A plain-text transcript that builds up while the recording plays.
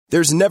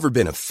There's never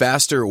been a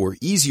faster or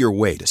easier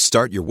way to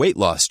start your weight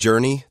loss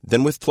journey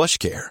than with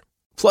PlushCare.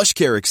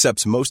 PlushCare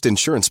accepts most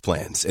insurance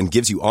plans and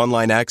gives you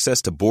online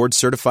access to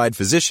board-certified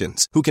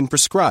physicians who can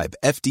prescribe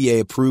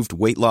FDA-approved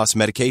weight loss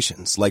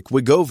medications like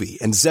Wegovy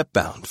and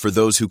Zepbound for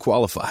those who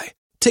qualify.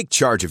 Take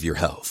charge of your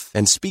health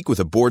and speak with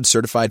a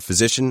board-certified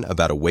physician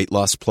about a weight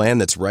loss plan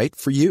that's right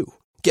for you.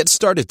 Get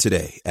started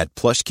today at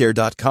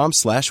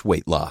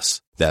plushcare.com/weight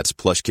loss. That's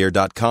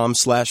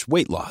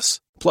plushcare.com/weight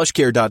loss.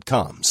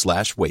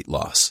 plushcare.com/weight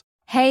loss.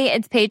 Hey,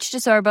 it's Paige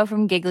DeSorbo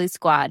from Giggly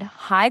Squad.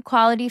 High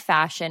quality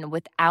fashion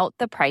without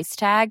the price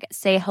tag.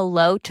 Say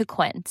hello to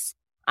Quince.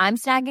 I'm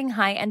snagging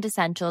high-end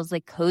essentials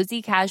like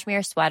cozy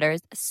cashmere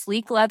sweaters,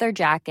 sleek leather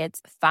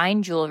jackets,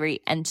 fine jewelry,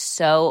 and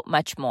so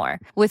much more.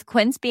 With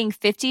Quince being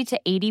 50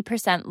 to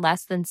 80%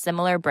 less than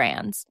similar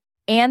brands.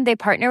 And they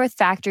partner with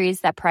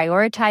factories that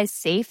prioritize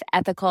safe,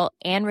 ethical,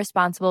 and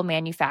responsible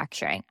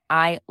manufacturing.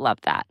 I love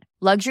that.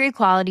 Luxury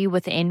quality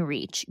within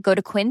reach. Go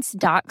to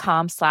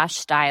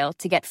quince.com/style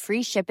to get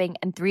free shipping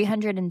and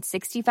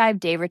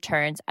 365-day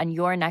returns on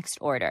your next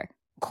order.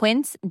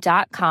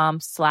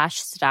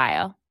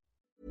 Quince.com/style.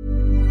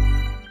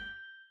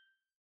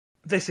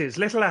 This is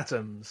Little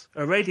Atoms,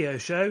 a radio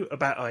show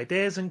about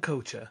ideas and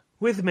culture.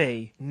 With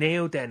me,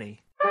 Neil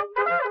Denny.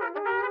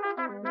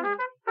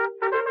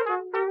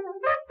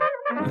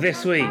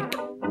 This week,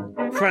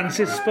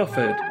 Francis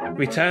Spufford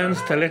returns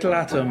to Little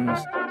Atoms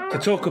to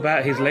talk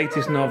about his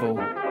latest novel,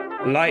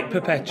 Light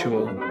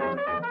Perpetual.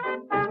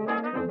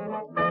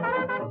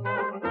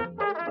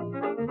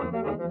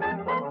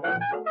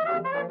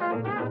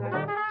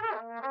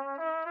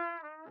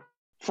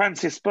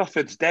 Francis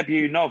Spufford's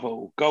debut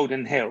novel,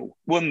 Golden Hill,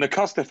 won the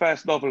Costa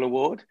First Novel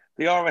Award,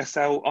 the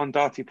RSL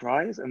Ondati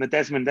Prize and the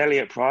Desmond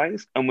Elliott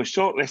Prize, and was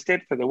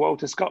shortlisted for the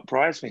Walter Scott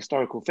Prize for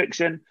Historical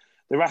Fiction,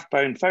 the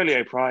Rathbone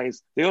Folio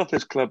Prize, the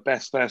Authors Club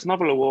Best First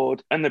Novel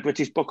Award, and the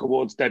British Book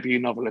Awards Debut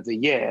Novel of the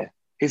Year.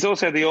 He's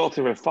also the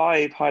author of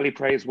 5 highly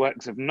praised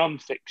works of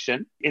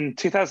non-fiction. In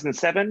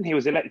 2007, he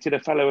was elected a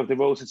Fellow of the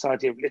Royal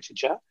Society of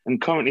Literature and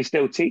currently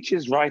still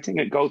teaches writing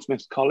at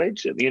Goldsmiths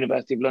College at the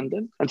University of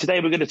London. And today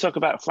we're going to talk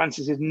about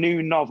Francis's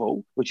new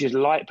novel, which is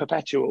Light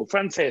Perpetual.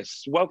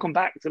 Francis, welcome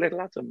back to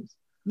Little Atoms.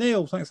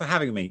 Neil, thanks for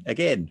having me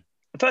again.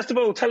 First of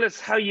all, tell us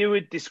how you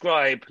would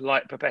describe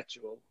Light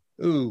Perpetual.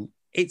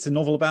 It's a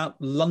novel about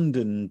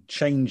London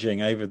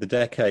changing over the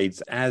decades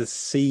as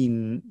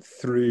seen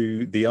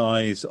through the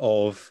eyes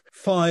of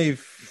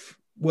 5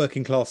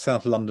 working-class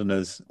South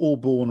Londoners, all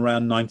born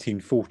around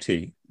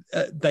 1940.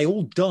 They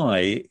all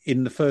die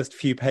in the first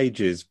few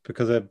pages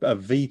because a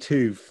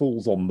V2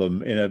 falls on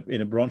them in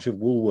a branch of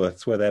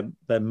Woolworths where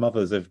their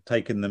mothers have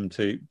taken them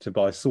to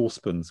buy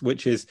saucepans,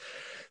 which is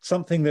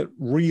something that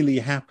really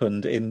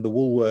happened in the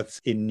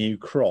Woolworths in New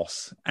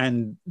Cross.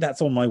 And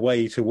that's on my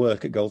way to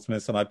work at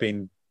Goldsmiths, and I've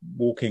been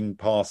walking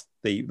past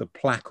the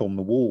plaque on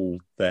the wall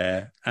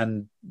there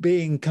and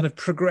being kind of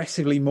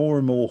progressively more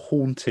and more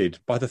haunted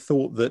by the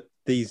thought that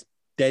these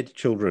dead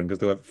children, because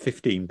there were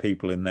 15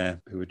 people in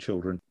there who were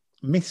children,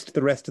 missed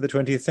the rest of the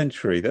 20th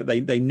century, that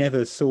they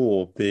never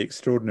saw the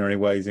extraordinary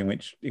ways in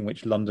which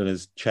London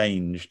has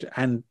changed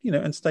and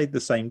stayed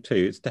the same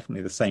too. It's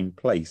definitely the same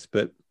place,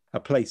 but a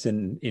place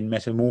in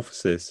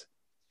metamorphosis.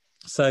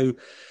 So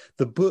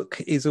the book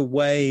is a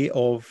way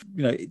of,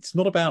 it's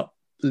not about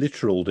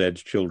literal dead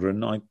children.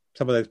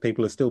 Some of those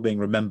people are still being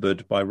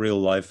remembered by real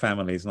live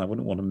families, and I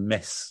wouldn't want to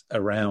mess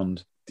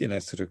around in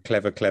a sort of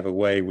clever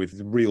way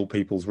with real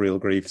people's real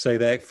grief. So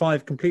they're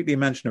 5 completely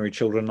imaginary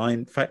children. I,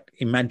 in fact,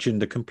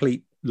 imagined a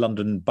complete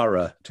London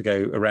borough to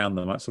go around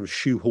them. I sort of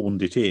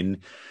shoehorned it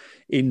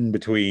in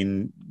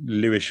between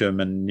Lewisham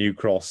and New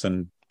Cross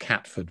and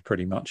Catford,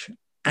 pretty much.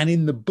 And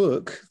in the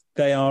book,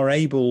 they are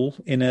able,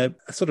 in a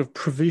sort of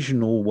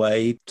provisional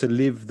way, to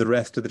live the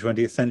rest of the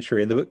 20th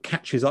century. And the book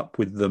catches up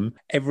with them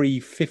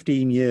every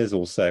 15 years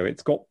or so.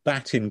 It's got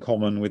that in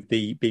common with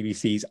the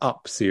BBC's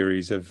Up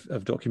series of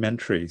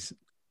documentaries.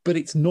 But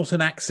it's not an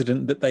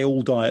accident that they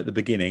all die at the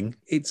beginning.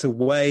 It's a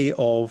way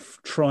of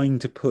trying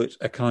to put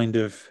a kind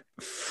of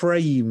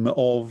frame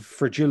of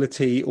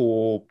fragility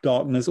or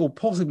darkness or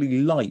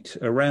possibly light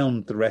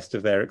around the rest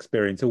of their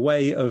experience, a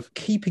way of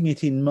keeping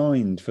it in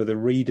mind for the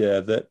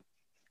reader that,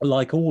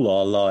 like all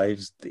our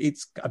lives,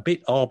 it's a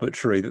bit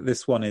arbitrary that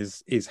this one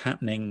is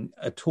happening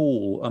at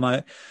all. And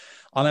I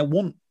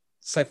want,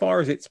 so far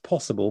as it's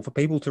possible, for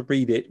people to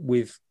read it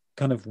with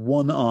kind of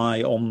one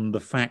eye on the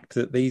fact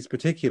that these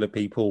particular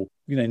people,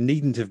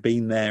 needn't have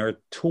been there at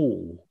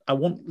all. I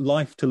want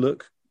life to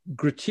look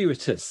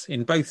gratuitous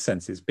in both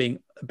senses, being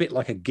a bit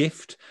like a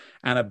gift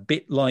and a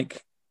bit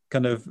like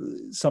kind of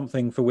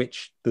something for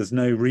which there's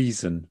no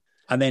reason.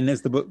 And then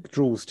as the book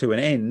draws to an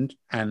end,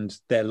 and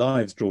their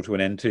lives draw to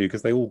an end too,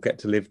 because they all get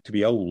to live to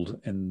be old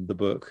in the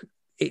book,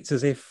 it's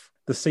as if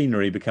the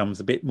scenery becomes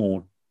a bit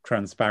more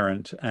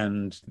transparent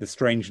and the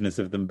strangeness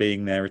of them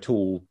being there at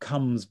all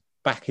comes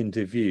back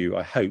into view,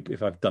 I hope,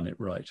 if I've done it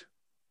right.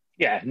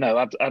 Yeah,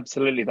 no,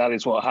 absolutely. That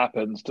is what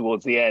happens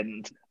towards the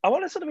end. I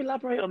want to sort of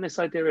elaborate on this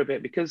idea a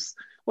bit because,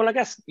 well, I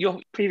guess your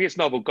previous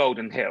novel,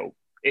 Golden Hill,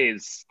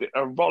 is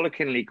a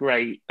rollickingly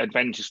great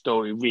adventure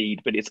story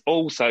read, but it's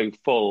also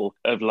full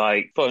of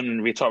like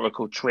fun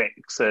rhetorical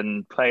tricks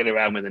and playing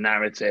around with the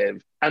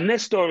narrative. And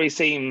this story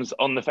seems,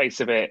 on the face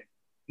of it,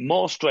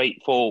 more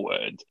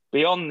straightforward,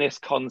 beyond this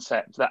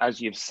concept that,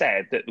 as you've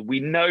said, that we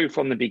know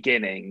from the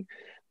beginning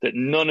that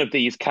none of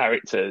these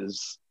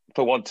characters,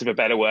 for want of a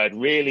better word,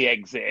 really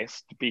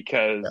exist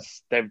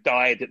because they've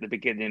died at the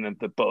beginning of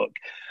the book.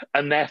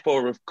 And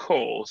therefore, of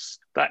course,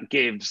 that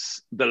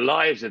gives the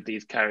lives of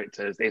these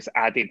characters this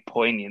added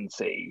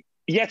poignancy.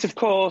 Yet, of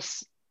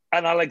course,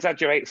 and I'll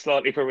exaggerate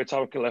slightly for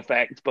rhetorical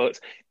effect, but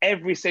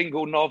every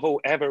single novel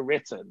ever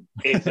written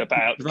is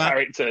about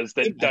characters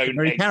that don't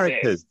exist.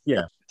 Characters,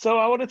 yeah. So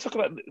I want to talk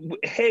about,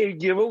 here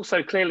you're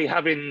also clearly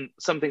having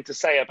something to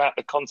say about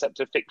the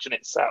concept of fiction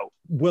itself.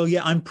 Well,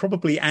 yeah, I'm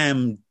probably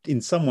am in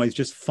some ways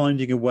just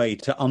finding a way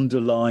to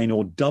underline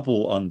or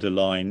double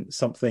underline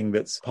something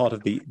that's part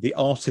of the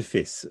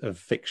artifice of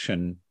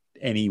fiction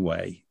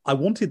anyway. I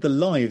wanted the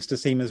lives to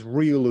seem as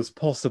real as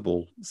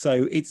possible.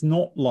 So it's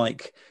not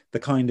like the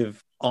kind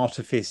of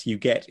artifice you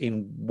get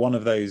in one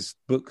of those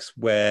books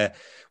where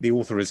the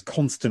author is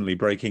constantly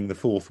breaking the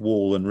fourth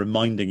wall and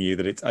reminding you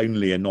that it's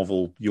only a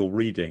novel you're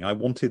reading. I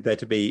wanted there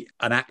to be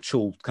an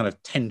actual kind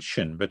of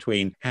tension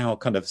between how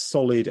kind of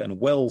solid and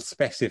well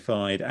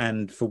specified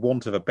and, for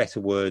want of a better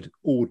word,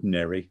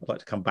 ordinary. I'd like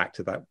to come back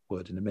to that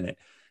word in a minute.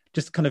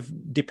 Just kind of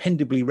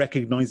dependably,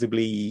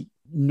 recognisably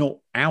not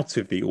out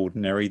of the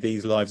ordinary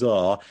these lives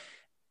are,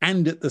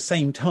 and at the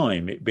same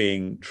time it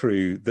being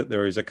true that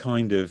there is a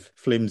kind of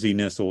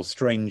flimsiness or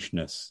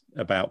strangeness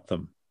about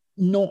them.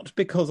 Not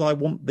because I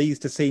want these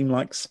to seem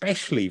like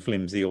specially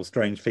flimsy or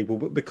strange people,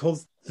 but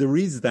because there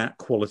is that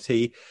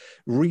quality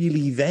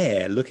really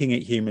there, looking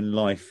at human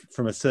life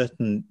from a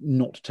certain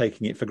not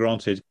taking it for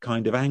granted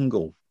kind of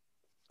angle.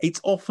 It's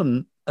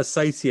often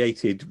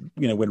associated,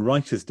 when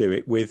writers do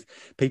it, with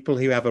people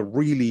who have a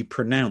really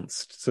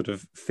pronounced sort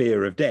of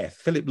fear of death.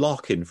 Philip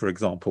Larkin, for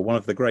example, one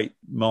of the great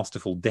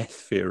masterful death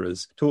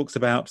fearers, talks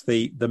about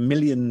the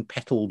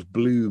million-petaled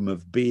bloom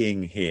of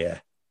being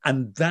here.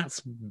 And that's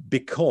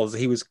because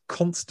he was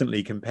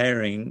constantly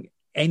comparing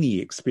any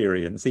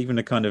experience, even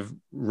a kind of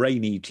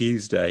rainy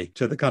Tuesday,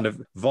 to the kind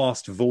of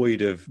vast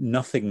void of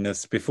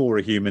nothingness before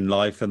a human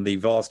life and the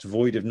vast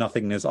void of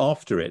nothingness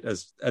after it,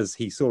 as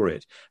he saw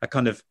it.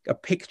 A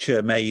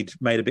picture made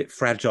a bit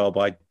fragile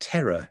by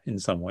terror in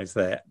some ways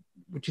there,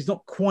 which is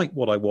not quite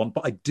what I want,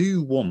 but I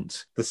do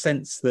want the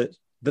sense that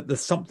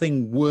there's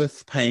something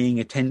worth paying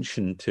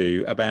attention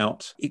to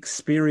about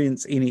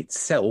experience in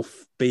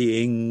itself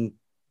being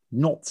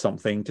not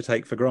something to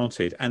take for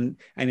granted. And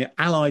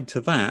allied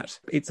to that,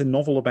 it's a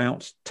novel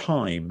about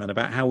time and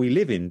about how we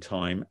live in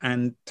time.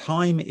 And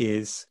time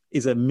is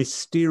a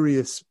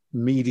mysterious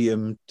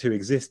medium to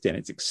exist in.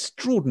 It's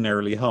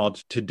extraordinarily hard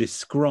to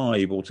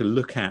describe or to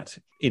look at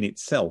in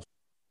itself.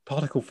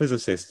 Particle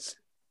physicists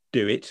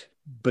do it,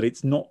 but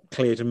it's not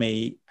clear to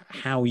me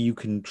how you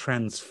can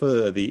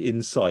transfer the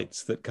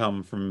insights that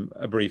come from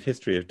a brief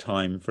history of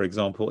time, for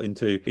example,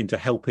 into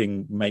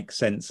helping make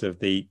sense of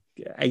the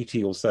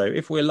 80 or so,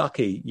 if we're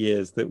lucky,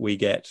 years that we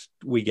get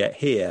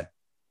here.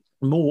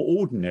 More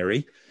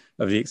ordinary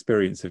of the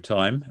experience of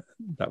time,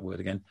 that word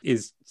again,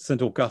 is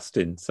St.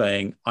 Augustine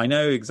saying, I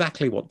know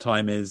exactly what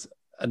time is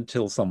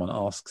until someone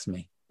asks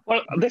me.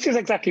 Well, this is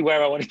exactly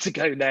where I wanted to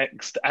go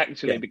next,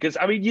 actually, because,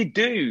 you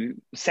do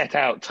set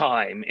out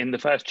time in the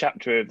first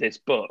chapter of this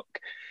book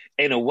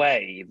in a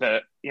way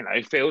that,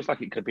 feels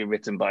like it could be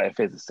written by a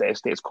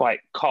physicist. It's quite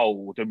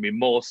cold and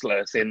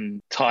remorseless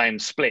in time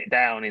split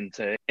down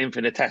into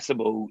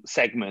infinitesimal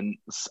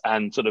segments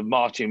and sort of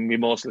marching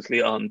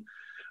remorselessly on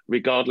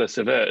regardless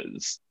of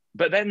us.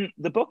 But then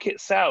the book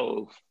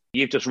itself,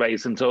 you've just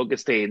raised St.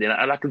 Augustine,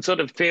 and I can sort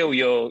of feel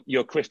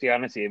your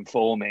Christianity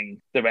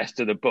informing the rest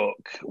of the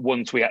book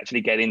once we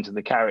actually get into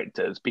the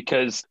characters,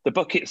 because the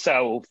book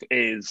itself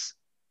is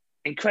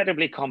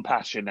incredibly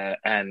compassionate,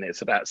 and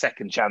it's about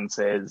second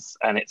chances,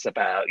 and it's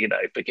about,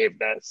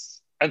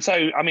 forgiveness. And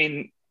so,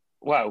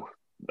 well,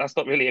 that's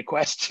not really a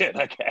question,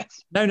 I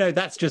guess. No,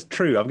 that's just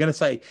true. I'm going to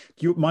say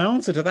my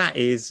answer to that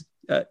is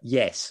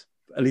yes.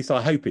 At least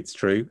I hope it's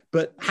true.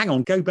 But hang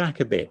on, go back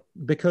a bit,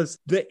 because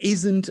there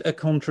isn't a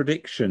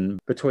contradiction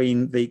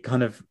between the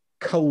kind of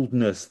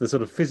coldness, the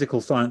sort of physical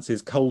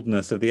sciences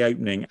coldness of the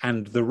opening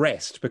and the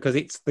rest, because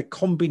it's the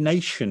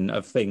combination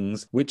of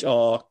things which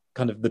are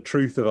kind of the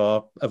truth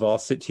of our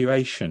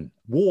situation.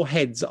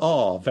 Warheads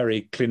are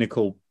very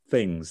clinical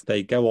things.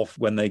 They go off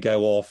when they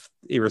go off,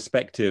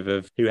 irrespective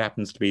of who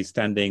happens to be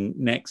standing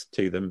next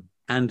to them.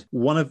 And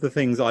one of the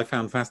things I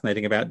found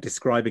fascinating about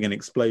describing an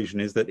explosion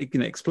is that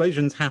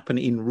explosions happen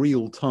in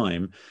real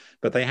time,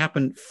 but they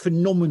happen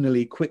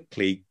phenomenally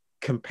quickly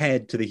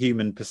compared to the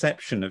human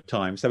perception of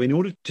time. So in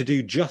order to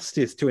do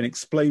justice to an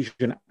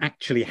explosion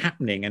actually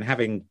happening and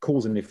having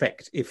cause and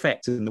effect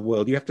in the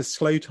world, you have to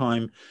slow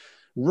time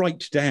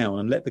right down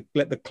and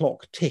let the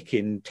clock tick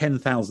in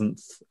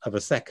 10,000th of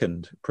a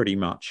second, pretty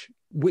much.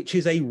 which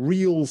is a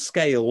real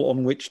scale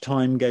on which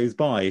time goes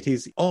by. It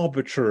is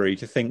arbitrary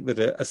to think that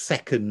a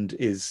second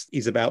is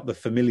about the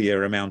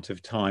familiar amount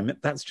of time.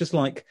 That's just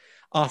like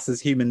us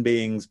as human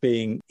beings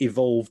being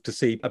evolved to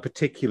see a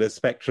particular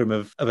spectrum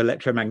of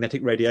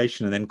electromagnetic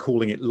radiation and then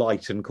calling it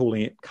light and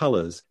calling it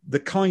colours. The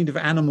kind of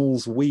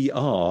animals we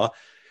are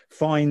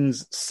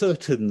finds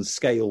certain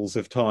scales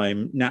of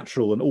time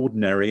natural and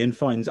ordinary and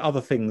finds other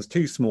things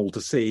too small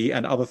to see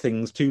and other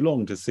things too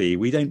long to see.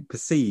 We don't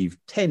perceive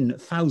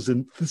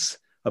 10,000ths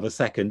of a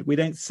second. We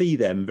don't see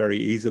them very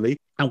easily,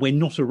 and we're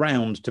not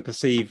around to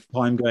perceive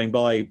time going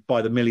by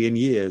the million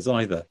years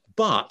either.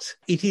 But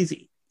it is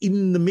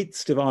in the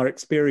midst of our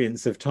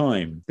experience of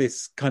time,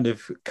 this kind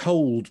of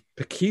cold,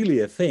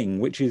 peculiar thing,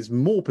 which is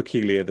more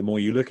peculiar the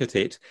more you look at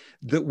it,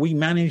 that we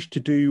manage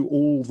to do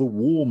all the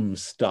warm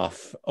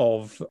stuff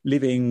of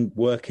living,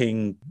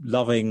 working,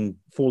 loving,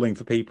 falling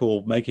for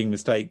people, making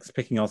mistakes,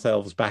 picking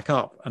ourselves back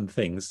up and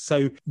things.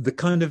 So the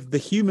kind of the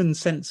human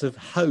sense of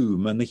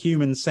home and the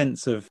human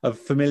sense of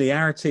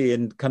familiarity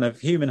and kind of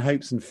human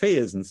hopes and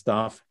fears and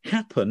stuff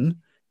happen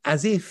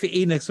as if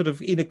in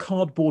a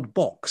cardboard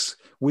box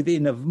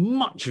within a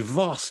much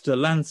vaster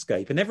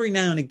landscape. And every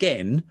now and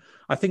again,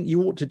 I think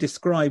you ought to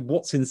describe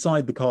what's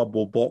inside the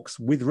cardboard box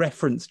with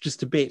reference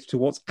just a bit to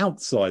what's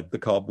outside the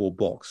cardboard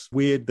box.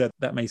 Weird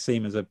that may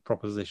seem as a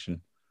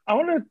proposition. I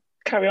want to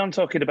carry on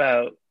talking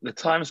about the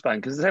time span,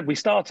 because as I said, we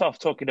start off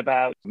talking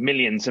about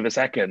millions of a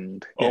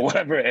second or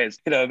whatever it is,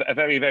 a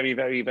very, very,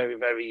 very, very,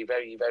 very,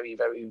 very, very,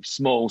 very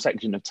small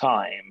section of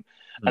time.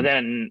 And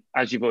then,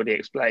 as you've already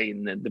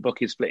explained, the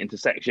book is split into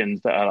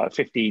sections that are like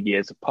 15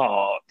 years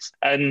apart.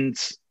 And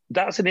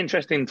that's an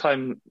interesting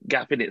time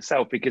gap in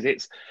itself, because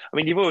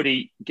you've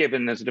already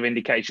given a sort of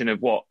indication of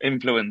what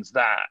influenced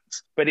that,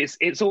 but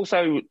it's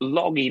also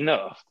long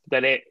enough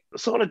that it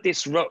sort of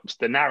disrupts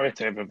the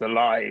narrative of the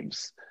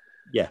lives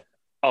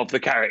of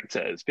the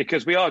characters,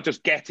 because we are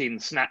just getting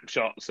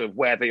snapshots of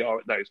where they are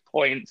at those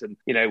points. And,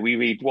 we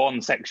read one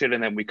section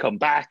and then we come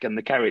back and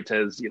the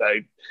characters,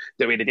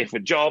 they're in a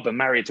different job and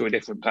married to a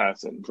different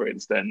person, for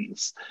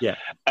instance. Yeah.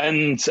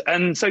 And so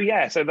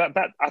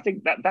that I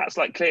think that's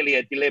like clearly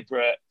a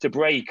deliberate to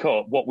break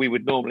up what we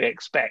would normally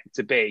expect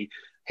to be,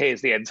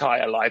 here's the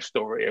entire life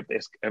story of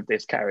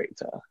this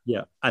character.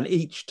 Yeah. And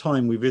each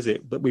time we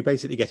visit, but we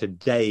basically get a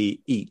day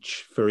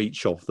each for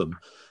each of them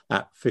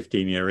at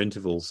 15-year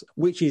intervals,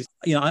 which is,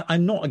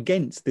 I'm not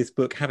against this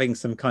book having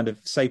some kind of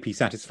soapy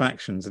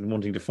satisfactions and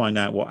wanting to find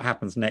out what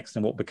happens next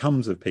and what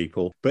becomes of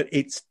people, but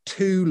it's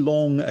too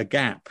long a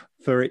gap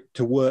for it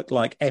to work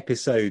like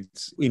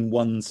episodes in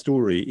one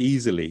story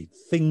easily.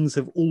 Things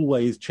have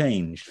always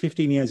changed.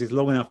 15 years is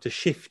long enough to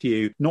shift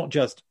you, not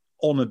just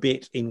on a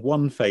bit in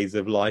one phase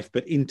of life,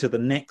 but into the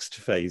next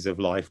phase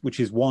of life, which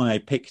is why I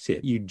picked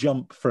it. You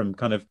jump from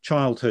kind of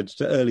childhood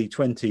to early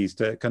 20s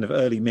to kind of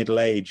early middle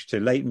age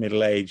to late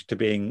middle age to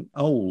being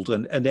old.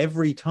 And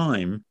every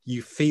time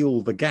you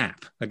feel the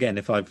gap, again,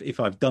 if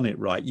I've done it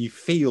right, you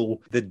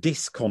feel the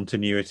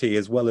discontinuity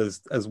as well as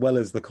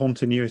the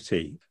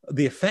continuity.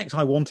 The effect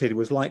I wanted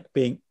was like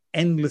being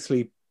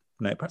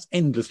perhaps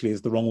endlessly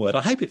is the wrong word.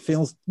 I hope it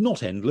feels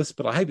not endless,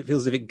 but I hope it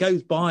feels as if it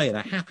goes by in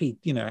a happy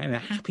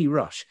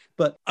rush.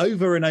 But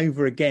over and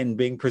over again,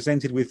 being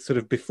presented with sort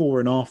of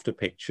before and after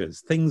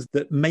pictures, things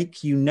that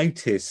make you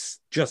notice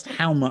just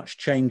how much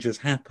change has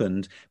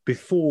happened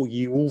before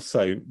you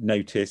also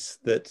notice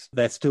that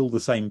they're still the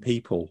same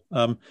people.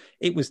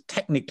 It was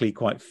technically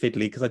quite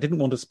fiddly because I didn't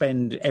want to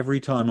spend every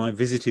time I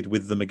visited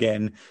with them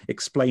again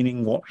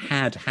explaining what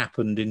had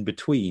happened in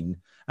between.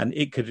 And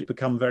it could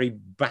become very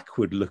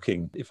backward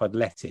looking if I'd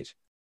let it.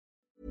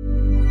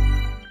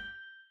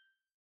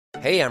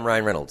 Hey, I'm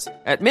Ryan Reynolds.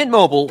 At Mint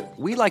Mobile,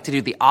 we like to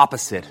do the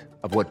opposite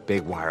of what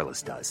Big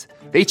Wireless does.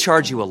 They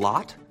charge you a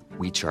lot,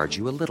 we charge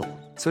you a little.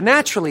 So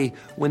naturally,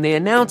 when they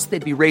announced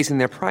they'd be raising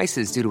their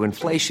prices due to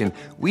inflation,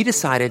 we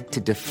decided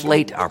to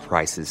deflate our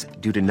prices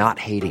due to not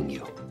hating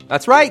you.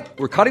 That's right.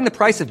 We're cutting the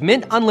price of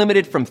Mint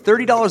Unlimited from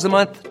 $30 a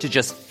month to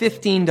just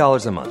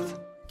 $15 a month.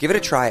 Give it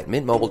a try at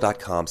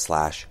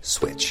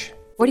mintmobile.com/switch.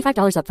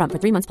 $45 up front for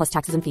 3 months plus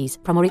taxes and fees.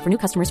 Promo rate for new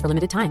customers for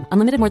limited time.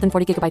 Unlimited more than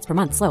 40 gigabytes per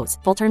month. Slows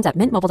full terms at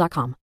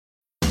mintmobile.com.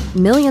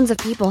 Millions of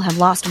people have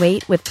lost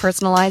weight with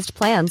personalized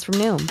plans from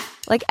Noom.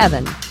 Like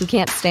Evan, who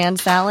can't stand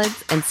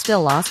salads and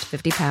still lost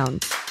 50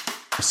 pounds.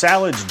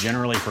 Salads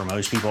generally for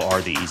most people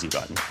are the easy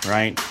button,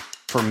 right?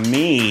 For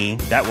me,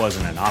 that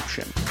wasn't an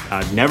option.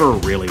 I never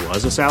really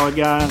was a salad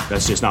guy.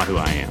 That's just not who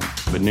I am.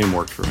 But Noom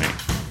worked for me.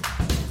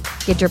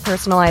 Get your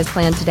personalized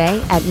plan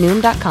today at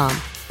Noom.com.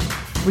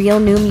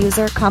 Real Noom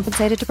user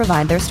compensated to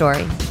provide their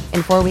story.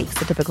 In 4 weeks,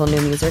 the typical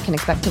Noom user can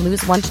expect to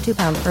lose 1 to 2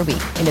 pounds per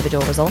week.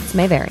 Individual results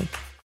may vary.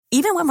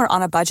 Even when we're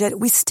on a budget,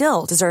 we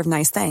still deserve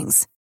nice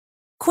things.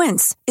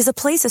 Quince is a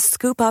place to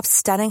scoop up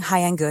stunning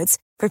high-end goods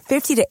for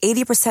 50 to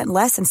 80%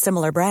 less than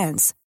similar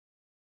brands.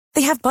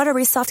 They have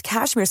buttery soft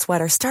cashmere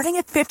sweaters starting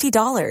at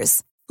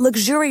 $50,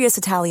 luxurious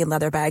Italian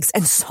leather bags,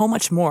 and so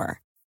much more.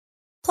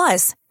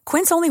 Plus,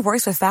 Quince only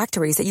works with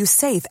factories that use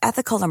safe,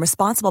 ethical, and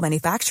responsible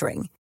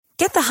manufacturing.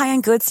 Get the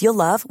high-end goods you'll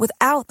love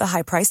without the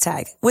high price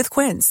tag with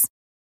Quince.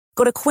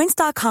 Go to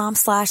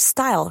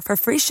quince.com/style for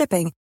free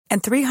shipping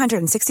and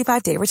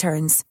 365-day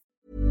returns.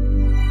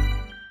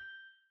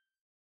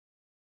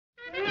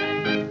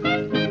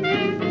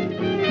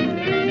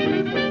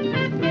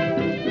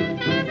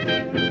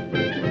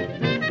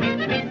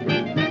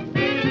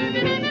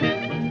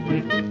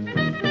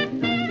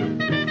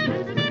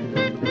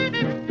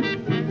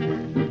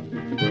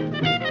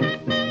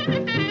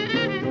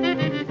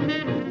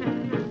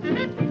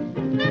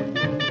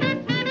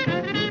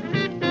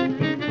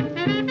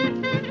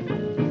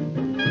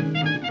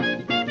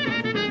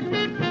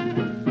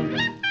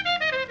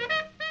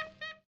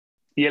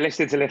 You're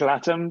listening to Little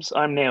Atoms.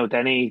 I'm Neil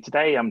Denny.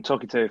 Today I'm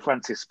talking to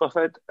Francis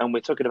Spufford, and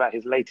we're talking about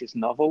his latest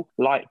novel,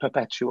 Light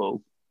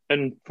Perpetual.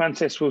 And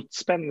Francis will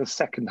spend the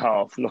second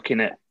half looking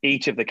at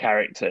each of the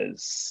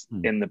characters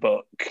in the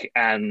book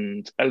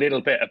and a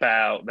little bit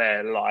about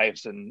their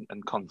lives and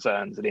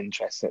concerns and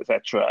interests,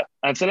 etc.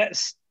 And so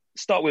let's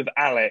start with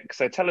Alec.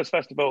 So tell us,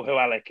 first of all, who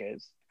Alec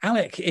is.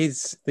 Alec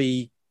is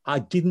I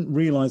didn't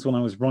realise when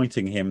I was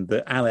writing him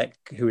that Alec,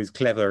 who is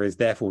clever, is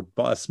therefore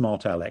but a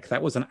smart Alec.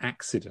 That was an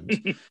accident.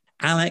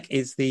 Alec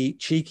is the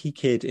cheeky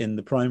kid in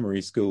the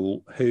primary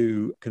school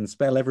who can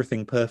spell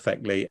everything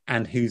perfectly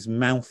and whose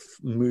mouth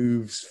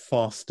moves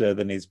faster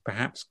than is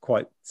perhaps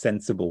quite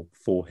sensible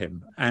for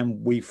him.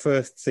 And we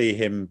first see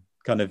him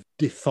kind of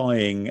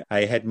defying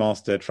a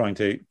headmaster trying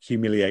to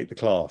humiliate the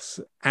class.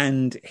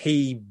 And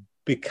he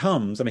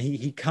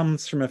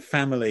comes from a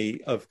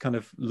family of kind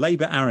of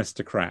Labour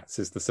aristocrats,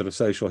 is the sort of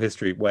social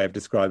history way of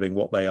describing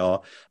what they are.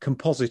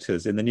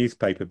 Compositors in the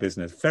newspaper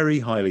business, very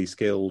highly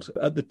skilled,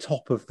 at the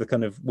top of the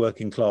kind of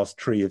working class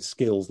tree of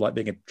skills, like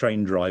being a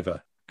train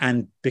driver.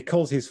 And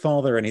because his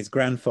father and his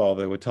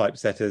grandfather were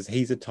typesetters,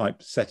 he's a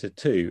typesetter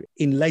too.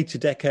 In later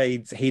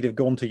decades, he'd have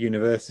gone to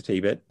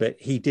university, but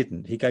he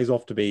didn't. He goes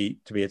off to be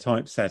a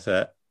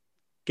typesetter,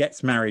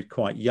 gets married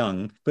quite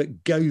young,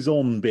 but goes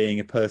on being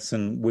a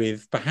person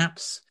with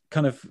perhaps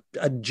kind of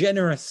a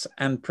generous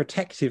and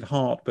protective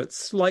heart, but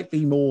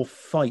slightly more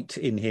fight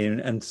in him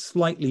and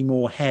slightly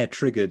more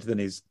hair-triggered than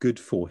is good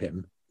for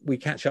him. We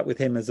catch up with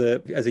him as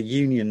a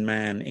union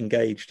man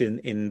engaged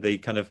in the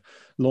kind of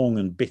long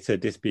and bitter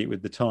dispute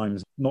with the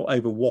Times, not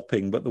over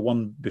Wapping, but the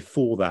one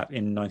before that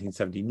in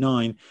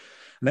 1979. And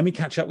then we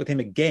catch up with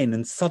him again,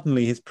 and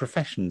suddenly his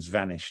profession's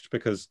vanished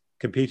because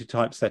computer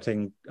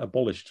typesetting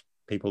abolished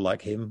people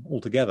like him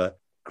altogether,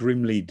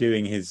 grimly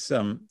doing his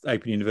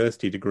Open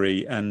University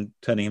degree and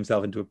turning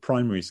himself into a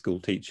primary school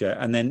teacher.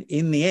 And then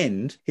in the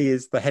end, he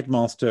is the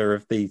headmaster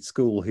of the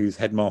school whose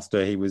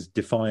headmaster he was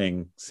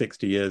defying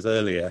 60 years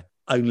earlier.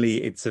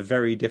 Only it's a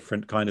very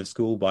different kind of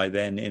school by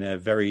then in a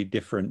very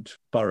different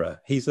borough.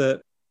 He's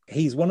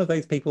one of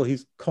those people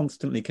who's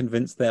constantly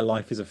convinced their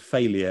life is a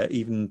failure,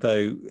 even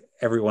though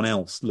everyone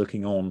else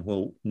looking on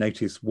will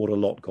notice what a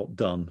lot got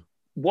done.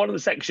 One of the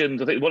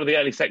sections, I think one of the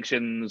early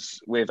sections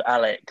with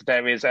Alec,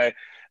 there is a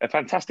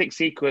fantastic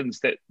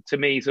sequence that to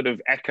me sort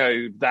of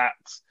echoed that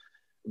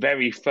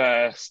very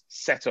first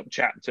setup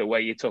chapter where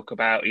you talk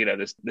about, you know,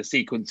 the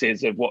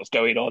sequences of what's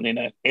going on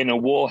in a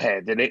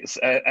warhead. And it's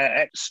an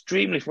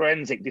extremely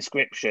forensic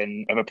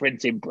description of a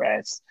printing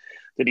press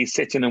that he's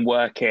sitting and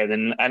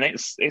working. And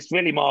it's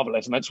really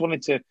marvellous. And I just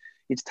wanted you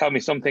to tell me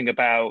something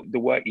about the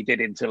work you did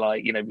into,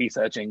 like, you know,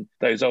 researching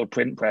those old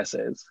print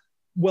presses.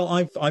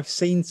 Well, I've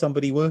seen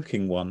somebody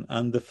working one,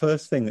 and the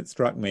first thing that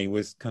struck me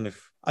was kind of,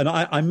 and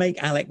I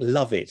make Alec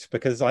love it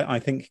because I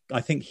think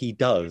he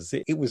does.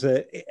 It was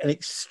an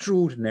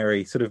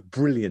extraordinary, sort of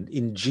brilliant,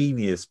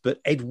 ingenious,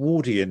 but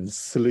Edwardian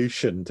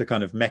solution to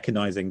kind of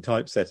mechanizing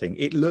typesetting.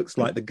 It looks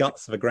like the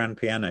guts of a grand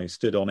piano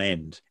stood on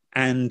end.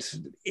 And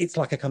it's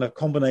like a kind of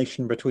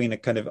combination between a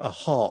kind of a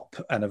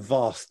harp and a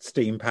vast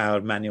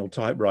steam-powered manual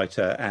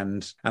typewriter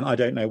and I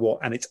don't know what,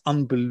 and it's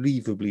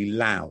unbelievably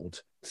loud.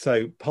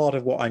 So part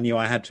of what I knew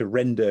I had to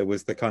render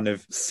was the kind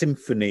of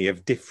symphony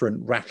of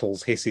different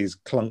rattles, hisses,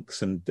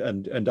 clunks,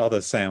 and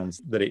other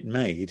sounds that it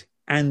made.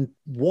 And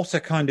what a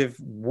kind of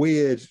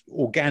weird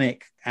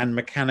organic and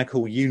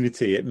mechanical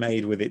unity it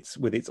made with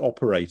its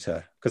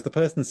operator. Because the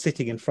person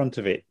sitting in front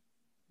of it,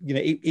 you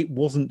know, it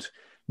wasn't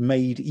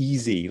made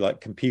easy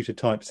like computer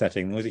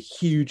typesetting. There was a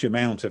huge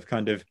amount of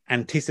kind of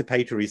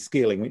anticipatory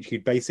skill in which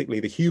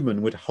the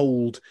human would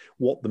hold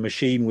what the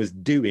machine was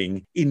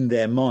doing in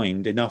their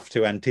mind enough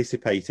to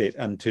anticipate it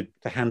and to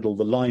handle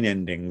the line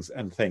endings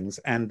and things.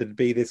 And there'd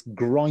be this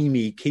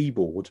grimy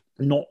keyboard,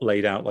 not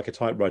laid out like a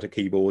typewriter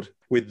keyboard,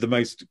 with the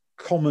most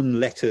common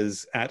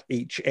letters at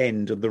each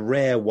end and the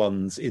rare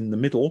ones in the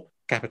middle,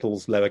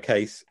 capitals,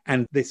 lowercase,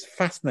 and this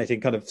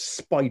fascinating kind of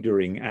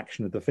spidering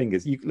action of the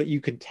fingers. You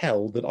could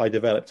tell that I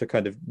developed a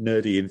kind of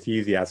nerdy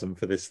enthusiasm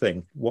for this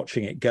thing,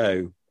 watching it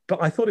go.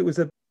 But I thought it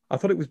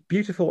was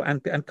beautiful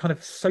and kind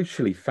of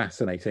socially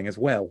fascinating as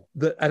well.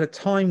 That at a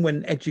time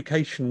when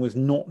education was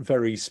not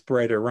very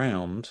spread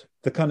around,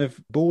 the kind of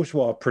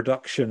bourgeois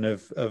production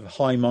of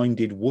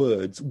high-minded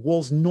words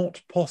was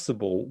not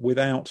possible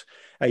without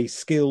a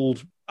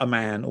skilled a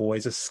man,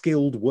 always a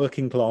skilled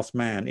working class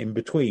man in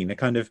between, a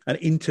kind of an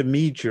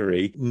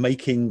intermediary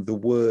making the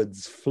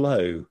words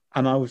flow.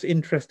 And I was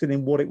interested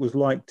in what it was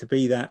like to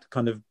be that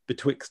kind of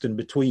betwixt and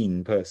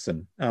between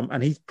person.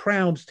 And he's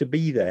proud to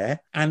be there,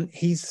 and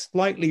he's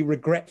slightly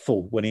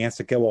regretful when he has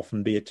to go off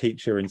and be a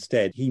teacher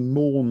instead. He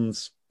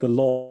mourns the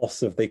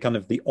loss of the kind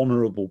of the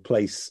honourable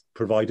place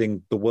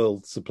providing the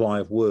world's supply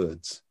of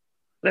words.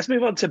 Let's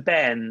move on to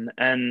Ben,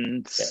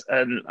 and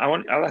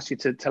I'll ask you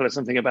to tell us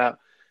something about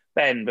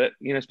Ben, but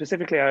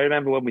specifically, I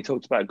remember when we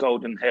talked about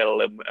Golden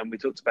Hill, and we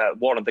talked about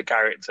one of the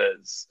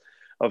characters.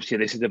 Obviously,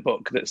 this is a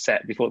book that's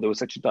set before there was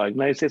such a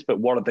diagnosis, but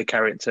one of the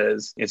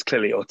characters is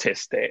clearly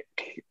autistic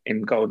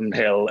in Golden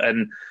Hill,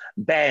 and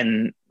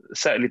Ben,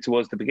 certainly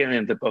towards the beginning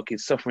of the book,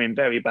 is suffering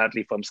very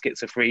badly from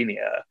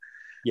schizophrenia.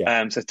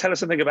 Yeah. So tell us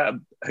something about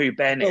who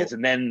Ben is,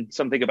 and then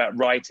something about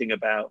writing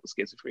about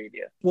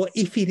schizophrenia. Well,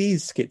 if it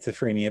is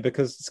schizophrenia,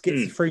 because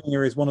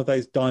schizophrenia is one of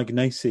those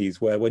diagnoses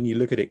where when you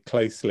look at it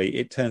closely,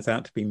 it turns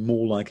out to be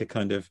more like a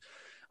kind of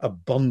a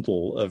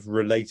bundle of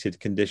related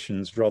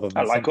conditions rather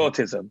than like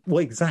autism. Well,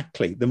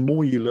 exactly. The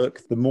more you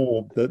look, the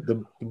more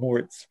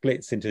it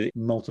splits into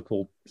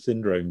multiple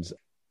syndromes.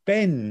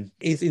 Ben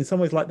is in some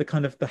ways like the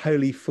kind of the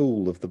holy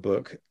fool of the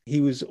book. He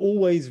was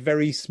always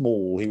very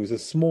small. He was a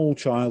small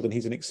child, and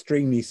he's an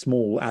extremely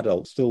small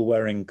adult, still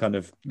wearing kind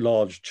of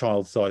large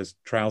child-sized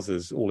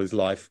trousers all his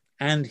life.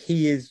 And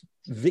he is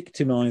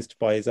victimized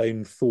by his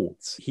own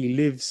thoughts. He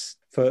lives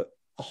for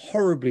a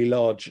horribly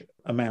large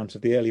amount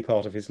of the early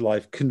part of his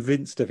life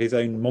convinced of his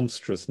own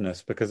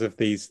monstrousness because of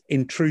these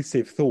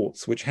intrusive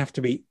thoughts which have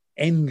to be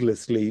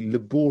endlessly,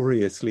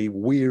 laboriously,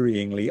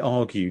 wearyingly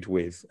argued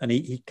with. And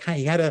he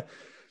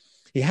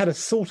had a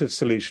sort of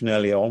solution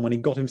early on when he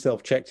got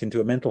himself checked into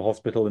a mental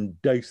hospital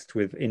and dosed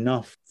with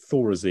enough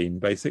Thorazine,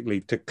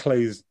 basically, to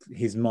close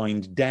his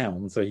mind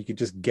down so he could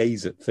just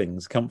gaze at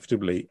things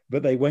comfortably.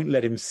 But they won't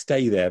let him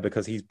stay there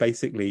because he's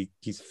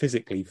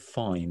physically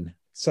fine.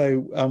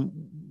 So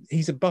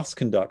he's a bus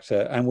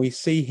conductor, and we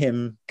see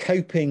him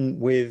coping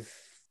with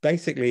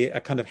basically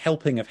a kind of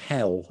helping of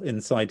hell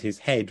inside his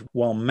head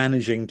while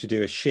managing to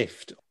do a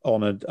shift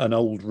on an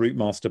old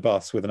Routemaster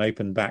bus with an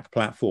open back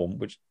platform,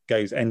 which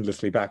goes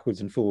endlessly backwards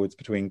and forwards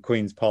between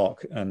Queen's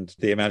Park and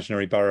the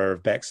imaginary borough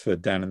of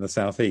Bexford down in the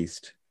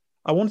southeast.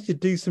 I wanted to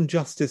do some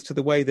justice to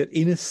the way that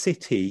in a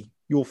city,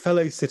 your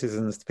fellow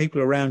citizens, the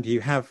people around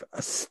you, have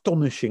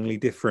astonishingly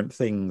different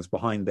things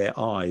behind their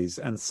eyes,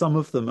 and some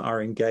of them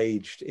are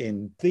engaged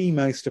in the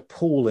most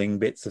appalling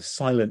bits of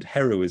silent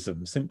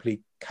heroism,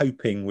 simply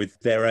coping with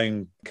their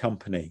own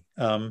company.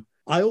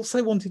 I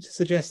also wanted to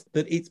suggest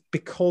that it's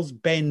because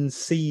Ben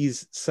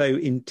sees so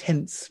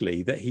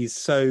intensely that he's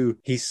so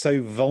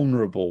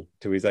vulnerable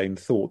to his own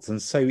thoughts,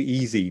 and so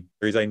easy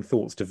for his own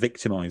thoughts to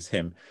victimize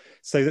him.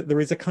 So that there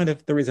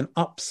is an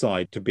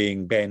upside to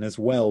being Ben as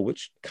well,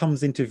 which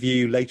comes into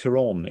view later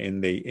on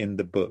in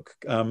the book.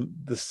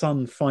 The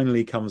sun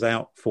finally comes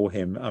out for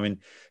him. I mean,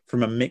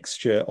 from a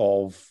mixture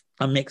of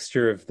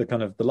the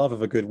kind of the love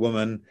of a good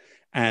woman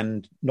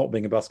and not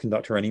being a bus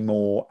conductor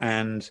anymore,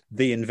 and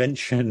the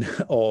invention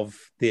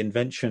of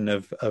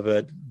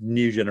a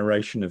new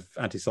generation of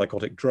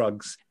antipsychotic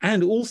drugs,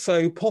 and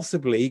also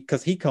possibly,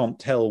 because he can't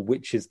tell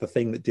which is the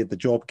thing that did the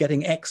job,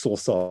 getting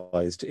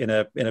exorcised in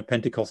a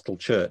Pentecostal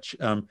church,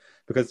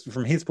 because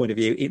from his point of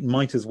view, it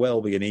might as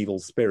well be an evil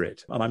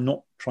spirit. And I'm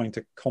not trying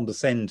to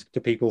condescend to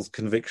people's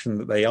conviction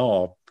that they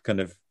are kind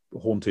of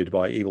haunted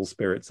by evil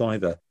spirits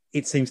either.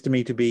 It seems to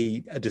me to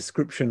be a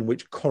description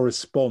which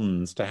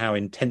corresponds to how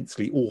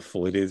intensely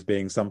awful it is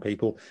being some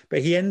people.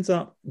 But he ends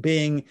up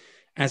being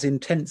as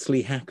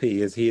intensely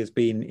happy as he has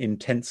been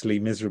intensely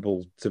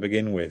miserable to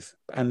begin with,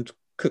 and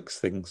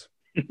cooks things.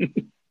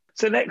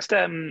 So next,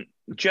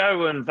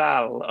 Jo and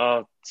Val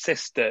are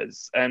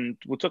sisters, and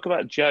we'll talk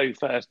about Jo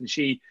first. And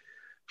she,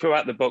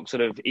 throughout the book,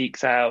 sort of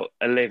ekes out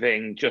a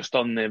living just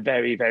on the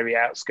very, very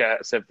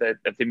outskirts of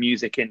the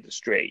music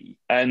industry.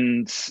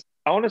 And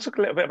I want to talk a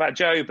little bit about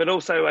Jo, but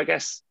also, I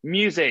guess,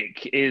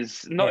 music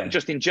is not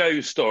just in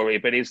Jo's story,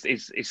 but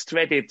is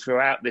threaded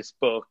throughout this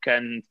book.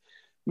 And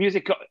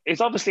music is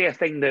obviously a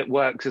thing that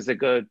works as a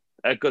good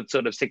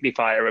sort of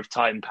signifier of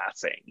time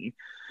passing.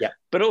 Yeah.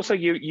 But also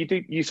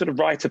you sort of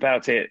write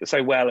about it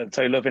so well and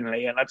so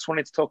lovingly. And I just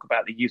wanted to talk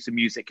about the use of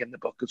music in the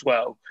book as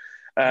well.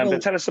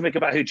 But tell us something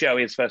about who Jo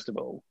is, first of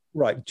all.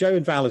 Right. Jo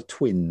and Val are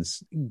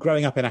twins,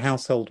 growing up in a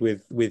household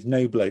with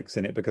no blokes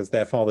in it because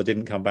their father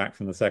didn't come back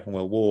from the Second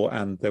World War,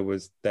 and there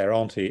was their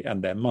auntie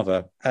and their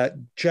mother.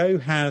 Jo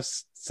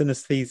has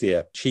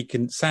synesthesia.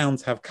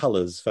 Sounds have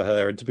colours for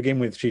her, and to begin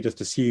with, she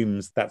just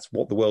assumes that's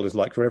what the world is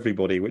like for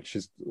everybody, which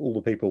is all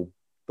the people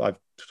I've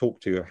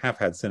talked to who have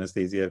had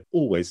synesthesia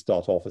always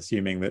start off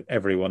assuming that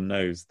everyone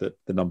knows that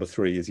the number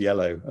 3 is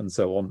yellow and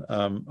so on.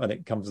 And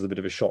it comes as a bit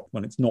of a shock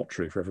when it's not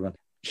true for everyone.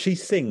 She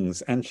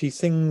sings, and she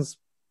sings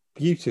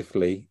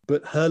beautifully,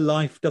 but her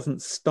life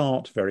doesn't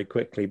start very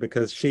quickly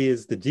because she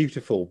is the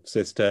dutiful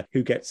sister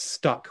who gets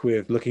stuck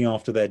with looking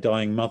after their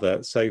dying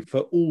mother. So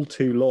for all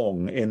too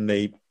long in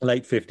the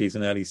late 50s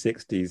and early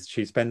 60s,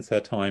 she spends her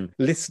time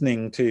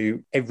listening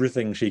to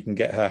everything she can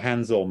get her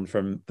hands on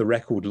from the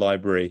record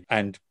library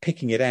and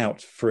picking it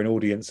out for an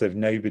audience of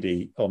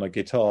nobody on a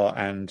guitar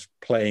and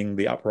playing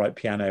the upright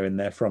piano in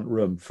their front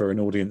room for an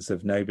audience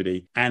of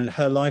nobody. And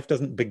her life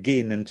doesn't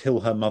begin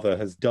until her mother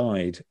has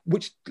died,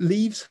 which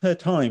leaves her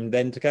time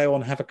then to go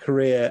on have a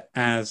career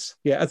as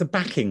a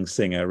backing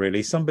singer,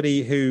 really,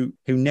 somebody who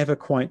never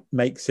quite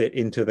makes it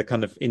into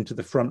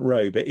the front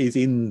row, but is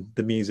in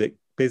the music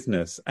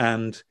business.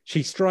 And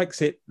she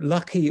strikes it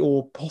lucky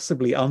or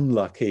possibly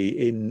unlucky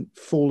in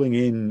falling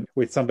in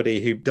with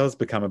somebody who does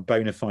become a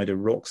bona fide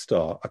rock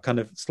star, a kind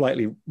of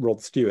slightly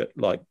Rod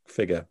Stewart-like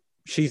figure.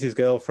 She's his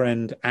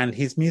girlfriend and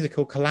his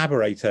musical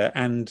collaborator,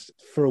 and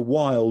for a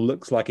while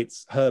looks like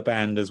it's her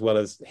band as well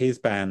as his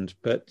band,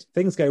 but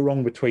things go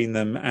wrong between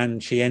them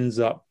and she ends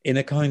up in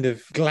a kind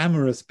of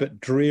glamorous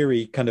but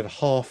dreary kind of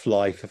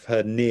half-life of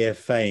her near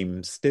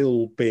fame,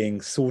 still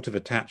being sort of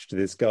attached to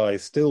this guy,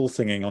 still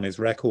singing on his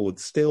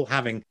records, still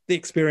having the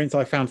experience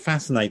I found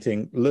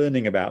fascinating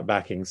learning about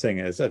backing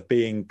singers of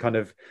being kind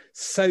of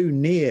so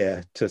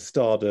near to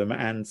stardom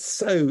and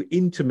so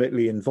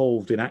intimately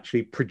involved in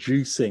actually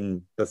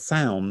producing the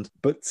sound,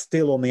 but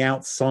still on the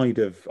outside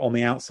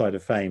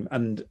of fame.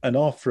 And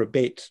after a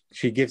bit,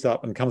 she gives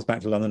up and comes back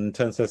to London and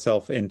turns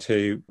herself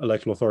into a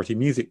local authority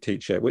music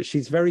teacher, which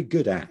she's very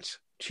good at.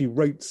 She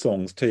wrote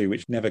songs too,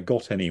 which never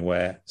got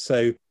anywhere.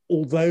 So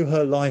although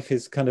her life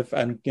is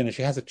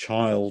she has a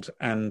child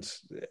and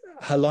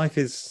her life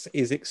is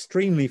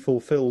extremely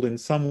fulfilled in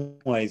some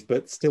ways,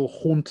 but still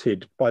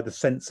haunted by the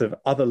sense of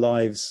other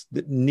lives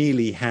that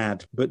nearly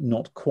had, but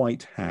not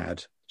quite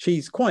had.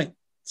 She's quite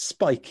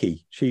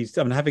spiky.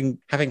 Having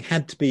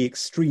had to be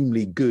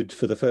extremely good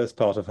for the first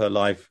part of her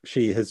life,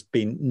 she has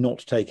been not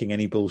taking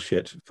any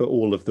bullshit for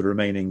all of the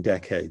remaining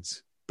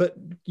decades. But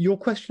your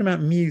question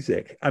about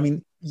music,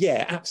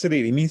 yeah,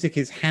 absolutely. Music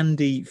is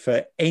handy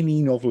for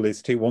any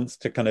novelist who wants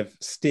to kind of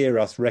steer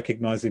us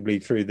recognizably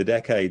through the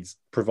decades,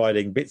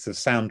 providing bits of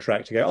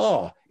soundtrack to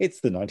go, it's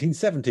the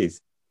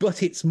 1970s.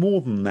 But it's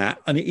more than that,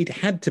 and it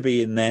had to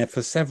be in there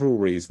for several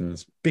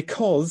reasons.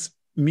 Because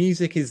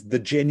music is the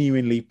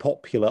genuinely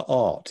popular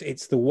art.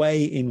 It's the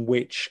way in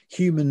which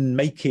human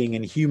making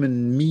and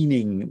human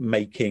meaning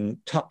making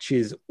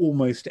touches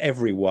almost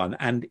everyone.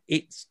 And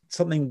it's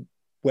something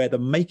where the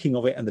making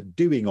of it and the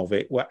doing of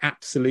it were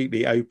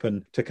absolutely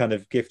open to kind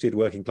of gifted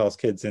working class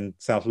kids in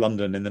South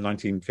London in the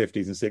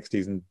 1950s and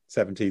 60s and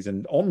 70s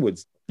and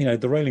onwards.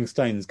 The Rolling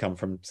Stones come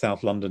from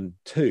South London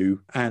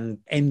too, and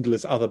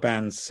endless other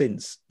bands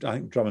since. I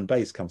think drum and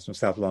bass comes from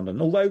South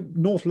London, although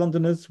North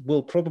Londoners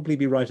will probably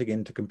be writing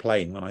in to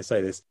complain when I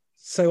say this.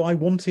 So I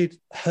wanted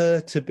her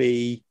to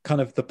be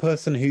kind of the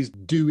person who's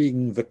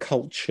doing the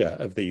culture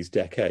of these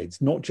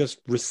decades, not just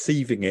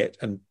receiving it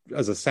and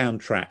as a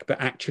soundtrack, but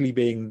actually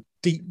being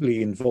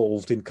deeply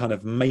involved in kind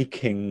of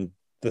making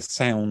the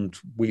sound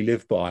we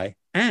live by.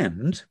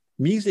 And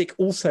music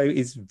also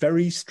is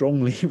very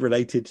strongly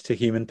related to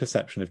human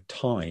perception of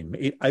time.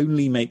 It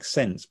only makes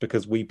sense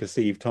because we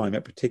perceive time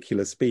at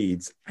particular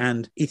speeds.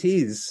 And it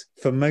is,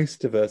 for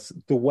most of us,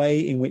 the way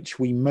in which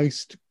we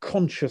most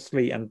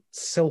consciously and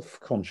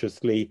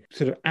self-consciously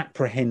sort of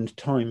apprehend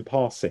time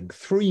passing.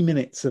 3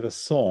 minutes of a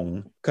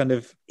song, kind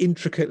of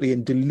intricately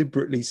and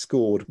deliberately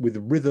scored with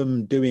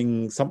rhythm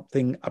doing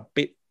something a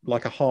bit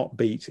like a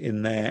heartbeat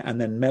in there, and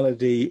then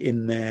melody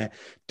in there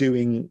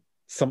doing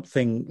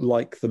something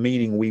like the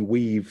meaning we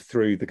weave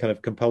through the kind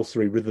of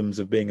compulsory rhythms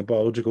of being a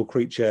biological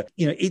creature.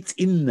 It's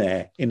in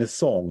there in a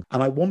song.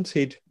 And I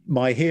wanted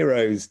my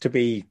heroes to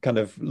be kind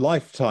of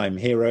lifetime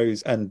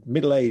heroes and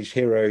middle-aged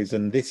heroes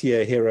and this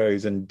year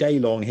heroes and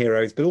day-long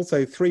heroes, but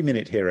also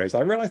 3-minute heroes.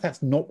 I realise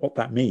that's not what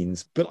that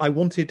means, but I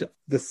wanted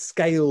the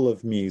scale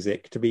of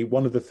music to be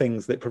one of the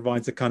things that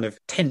provides a kind of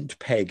tent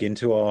peg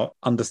into our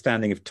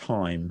understanding of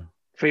time.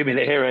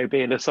 3-Minute Hero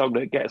being a song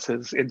that gets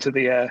us into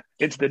the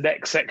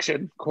next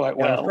section quite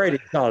well. I'm afraid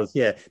it does,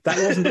 yeah. That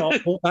wasn't our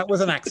fault, that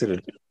was an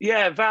accident.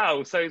 Yeah,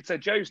 Val. So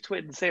Joe's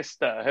twin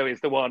sister, who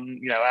is the one,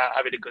 out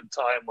having a good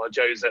time while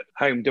Joe's at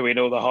home doing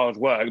all the hard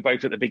work,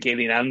 both at the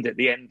beginning and at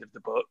the end of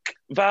the book.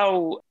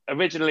 Val,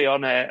 originally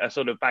on a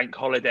sort of bank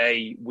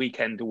holiday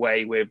weekend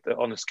away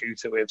on a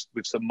scooter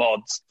with some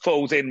mods,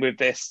 falls in with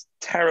this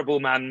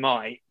terrible man,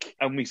 Mike.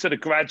 And we sort of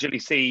gradually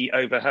see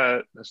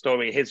over the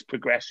story, his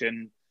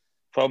progression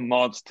from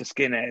mods to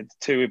skinhead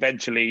to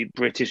eventually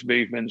British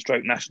movement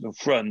 / National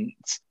Front.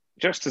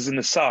 Just as an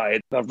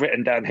aside, I've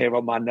written down here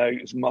on my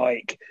notes,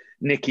 Mike,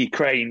 Nicky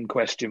Crane, ?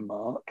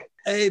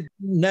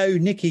 No,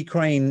 Nicky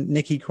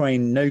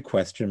Crane, no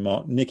question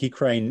mark. Nicky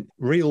Crane,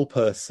 real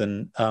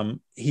person.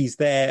 He's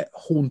there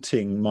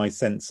haunting my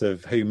sense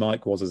of who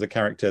Mike was as a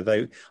character,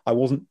 though I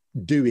wasn't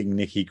doing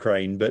Nicky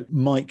Crane, but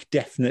Mike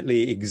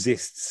definitely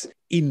exists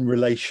in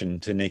relation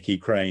to Nicky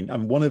Crane.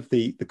 And one of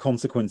the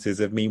consequences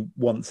of me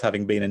once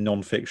having been a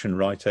non-fiction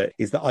writer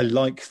is that I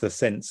like the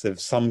sense of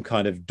some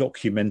kind of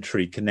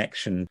documentary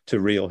connection to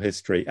real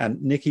history.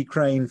 And Nicky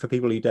Crane, for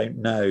people who don't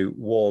know,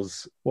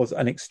 was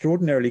an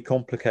extraordinarily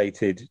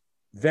complicated,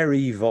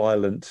 very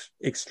violent,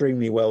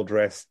 extremely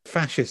well-dressed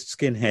fascist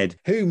skinhead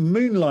who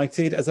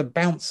moonlighted as a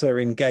bouncer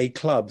in gay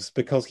clubs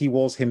because he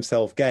was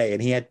himself gay,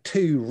 and he had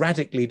two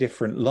radically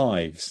different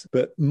lives.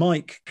 But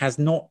Mike has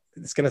not,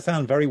 it's going to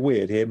sound very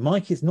weird here,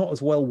 Mike is not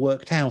as well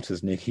worked out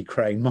as Nicky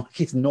Crane.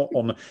 Mike is not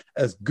on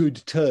as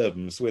good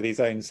terms with his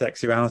own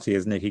sexuality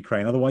as Nicky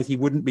Crane. Otherwise, he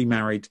wouldn't be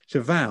married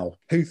to Val,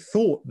 who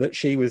thought that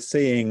she was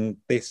seeing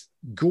this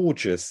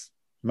gorgeous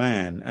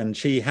man, and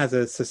she has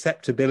a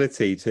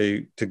susceptibility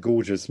to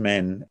gorgeous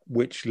men,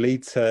 which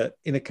leads her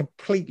in a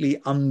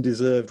completely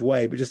undeserved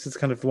way, but just as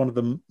kind of one of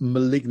the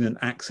malignant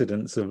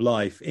accidents of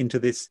life, into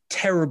this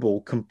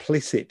terrible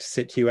complicit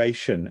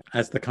situation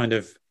as the kind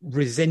of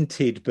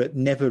resented but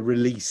never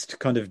released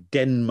kind of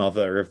den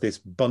mother of this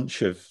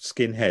bunch of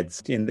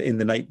skinheads in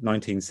the late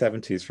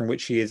 1970s, from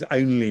which she is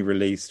only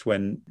released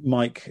when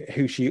Mike,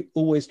 who she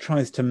always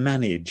tries to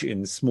manage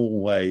in small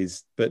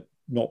ways but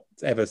not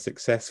ever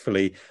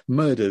successfully,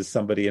 murders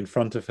somebody in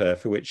front of her,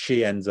 for which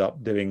she ends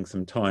up doing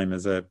some time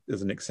as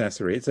an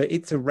accessory. It's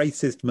a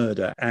racist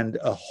murder and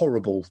a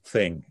horrible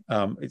thing.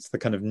 It's the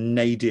kind of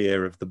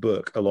nadir of the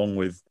book, along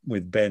with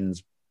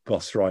Ben's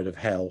bus ride of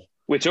hell,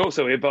 which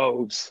also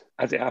involves,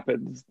 as it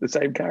happens, the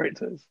same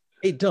characters.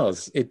 It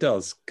does,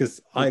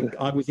 because I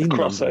was in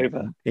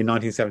London in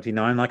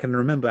 1979. I can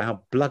remember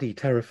how bloody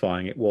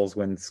terrifying it was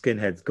when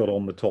skinheads got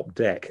on the top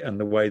deck, and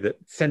the way that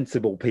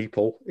sensible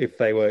people, if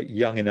they were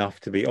young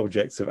enough to be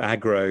objects of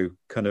aggro,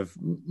 kind of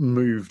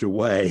moved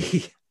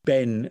away.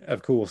 Ben,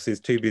 of course, is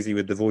too busy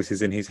with the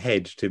voices in his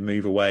head to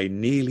move away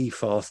nearly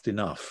fast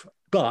enough.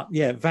 But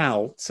yeah,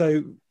 Val.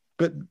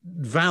 But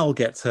Val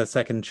gets her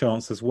second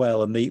chance as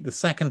well. And the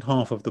second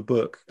half of the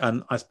book,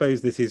 and I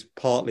suppose this is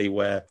partly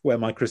where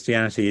my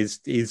Christianity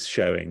is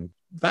showing,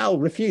 Val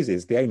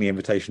refuses the only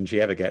invitation she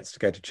ever gets to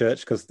go to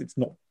church, because it's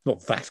not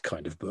that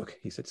kind of book.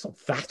 He said, it's not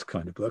that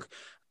kind of book.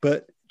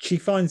 But she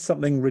finds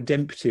something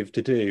redemptive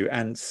to do,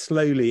 and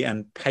slowly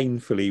and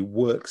painfully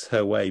works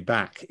her way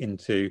back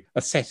into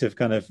a set of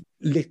kind of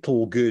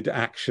little good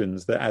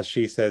actions that, as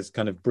she says,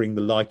 kind of bring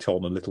the light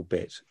on a little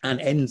bit, and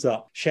ends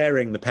up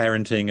sharing the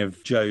parenting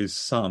of Joe's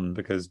son,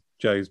 because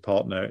Joe's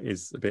partner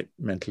is a bit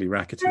mentally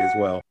rackety as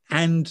well.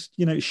 And,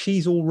 you know,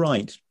 she's all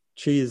right.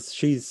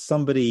 She's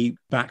somebody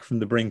back from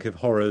the brink of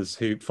horrors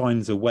who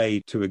finds a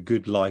way to a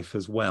good life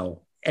as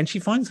well. And she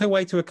finds her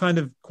way to a kind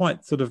of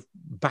quite sort of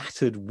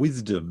battered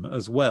wisdom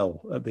as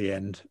well at the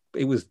end.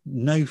 It was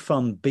no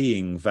fun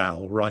being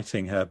Val,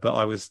 writing her, but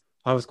I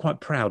was quite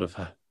proud of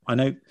her. I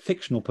know,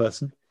 fictional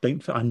person. I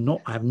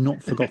have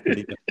not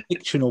forgotten the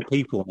fictional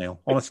people,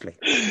 Neil, honestly.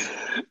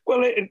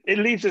 Well, it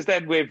leaves us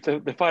then with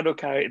the final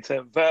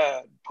character,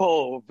 Vern,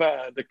 Paul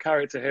Vern, the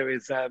character who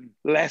is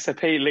less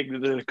appealing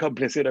than an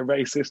accomplice in a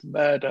racist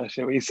murder,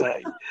 shall we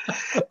say.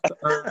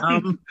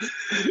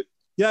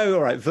 Yeah,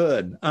 all right,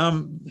 Vern.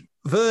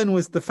 Vern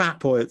was the fat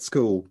boy at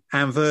school,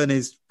 and Vern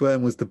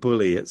was the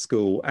bully at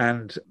school.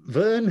 And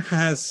Vern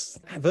has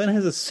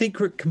a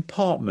secret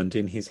compartment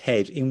in his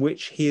head in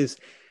which he is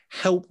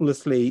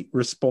helplessly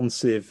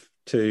responsive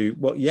to,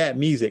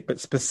 music,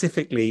 but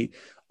specifically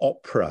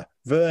opera.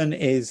 Vern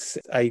is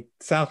a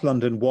South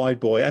London wide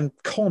boy and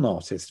con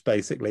artist,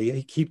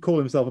 basically. He'd call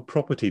himself a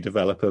property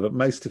developer, but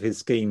most of his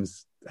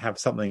schemes have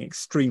something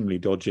extremely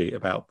dodgy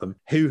about them,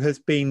 who has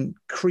been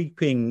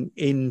creeping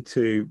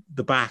into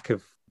the back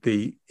of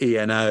the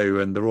ENO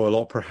and the Royal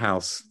Opera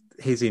House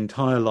his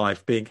entire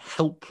life, being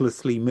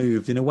helplessly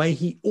moved in a way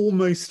he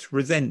almost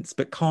resents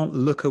but can't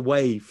look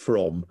away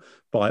from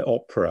by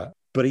opera.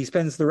 But he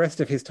spends the rest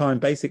of his time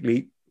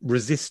basically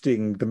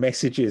resisting the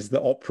messages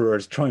that opera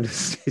is trying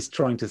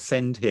to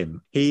send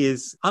him. He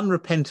is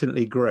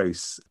unrepentantly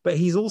gross, but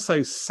he's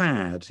also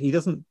sad. He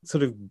doesn't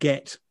sort of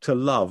get to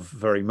love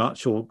very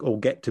much or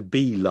get to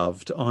be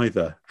loved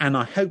either. And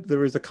I hope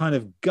there is a kind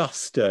of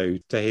gusto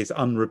to his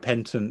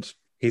unrepentant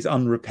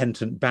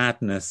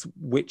badness,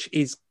 which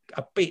is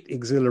a bit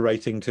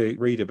exhilarating to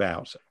read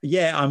about.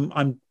 Yeah,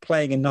 I'm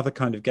playing another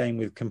kind of game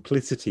with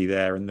complicity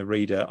there in the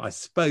reader, I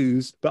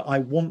suppose, but I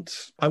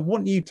want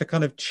you to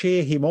kind of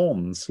cheer him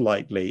on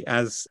slightly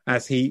as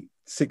he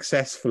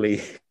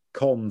successfully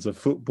cons a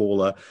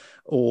footballer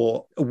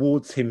or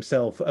awards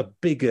himself a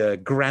bigger,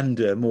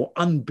 grander, more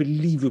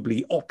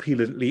unbelievably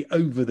opulently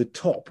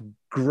over-the-top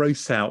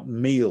gross-out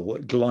meal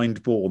at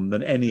Glyndebourne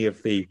than any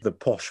of the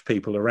posh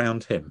people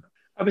around him.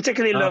 I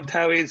particularly loved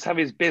how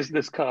his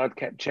business card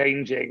kept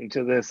changing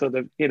to the sort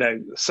of,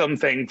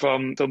 something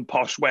from some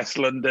posh West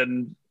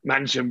London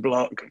mansion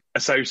block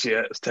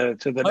associates to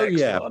the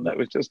next one. That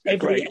was just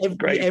great.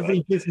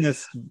 Every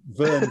business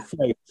Verne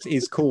floats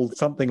is called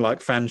something like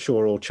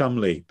Fanshawe or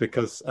Chumley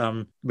because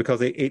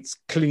it's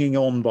clinging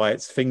on by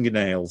its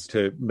fingernails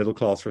to middle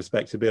class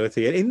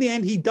respectability. And in the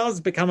end, he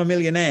does become a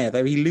millionaire,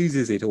 though he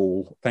loses it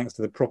all thanks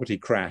to the property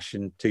crash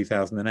in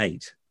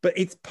 2008. But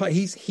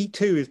he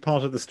too is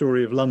part of the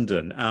story of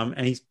London,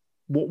 and he's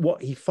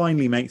what he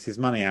finally makes his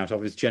money out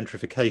of is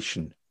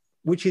gentrification,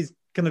 which is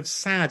kind of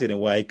sad in a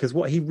way, because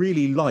what he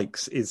really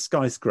likes is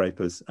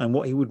skyscrapers, and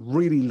what he would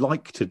really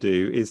like to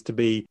do is to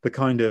be the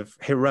kind of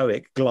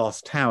heroic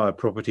glass tower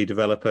property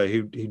developer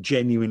who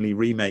genuinely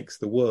remakes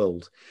the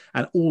world.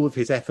 And all of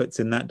his efforts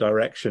in that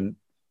direction,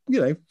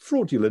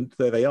 fraudulent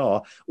though they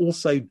are,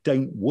 also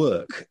don't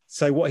work.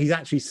 So what he's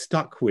actually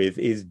stuck with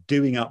is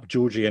doing up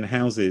Georgian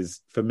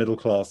houses for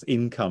middle-class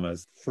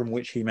incomers, from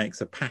which he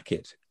makes a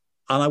packet.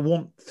 And I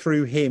want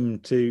through him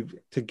to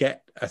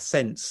get a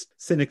sense,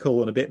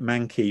 cynical and a bit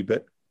manky,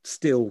 but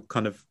still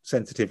kind of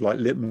sensitive like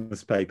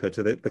litmus paper,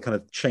 to the kind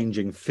of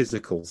changing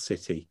physical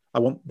city. I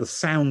want the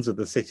sounds of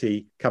the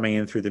city coming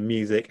in through the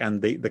music,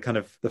 and the kind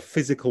of the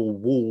physical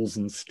walls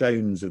and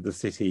stones of the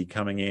city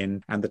coming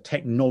in, and the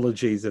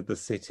technologies of the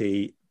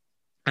city,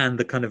 and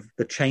the kind of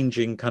the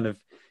changing kind of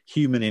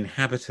human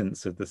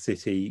inhabitants of the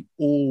city,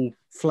 all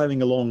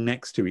flowing along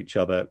next to each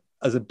other,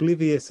 as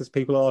oblivious as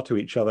people are to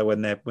each other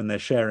when they're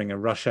sharing a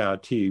rush hour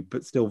tube,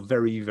 but still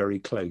very, very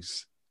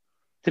close.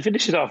 To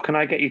finish it off, can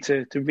I get you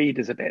to read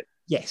us a bit?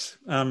 Yes.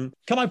 Can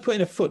I put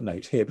in a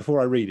footnote here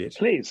before I read it?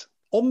 Please.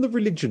 On the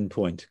religion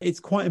point,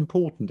 it's quite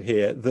important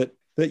here that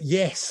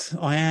yes,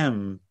 I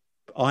am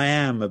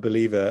a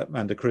believer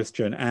and a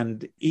Christian,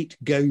 and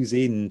it goes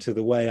into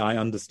the way I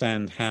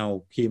understand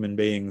how human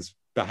beings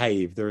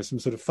behave. There are some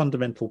sort of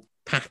fundamental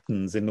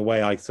patterns in the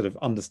way I sort of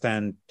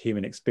understand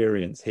human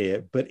experience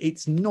here, but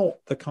it's not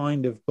the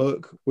kind of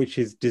book which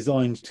is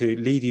designed to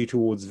lead you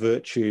towards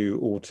virtue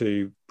or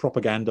to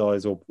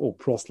propagandize or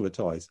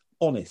proselytize.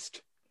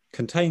 Honest.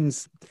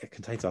 Contains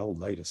a whole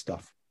load of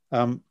stuff.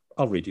 I'll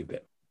read you a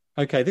bit.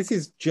 Okay, this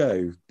is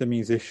Jo, the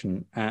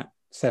musician, at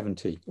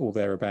 70 or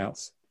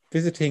thereabouts,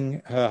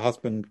 visiting her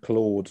husband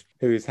Claude,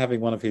 who is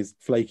having one of his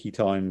flaky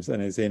times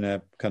and is in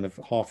a kind of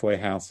halfway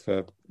house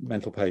for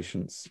mental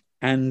patients,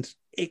 and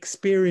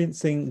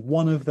experiencing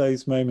one of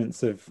those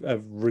moments of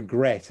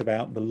regret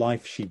about the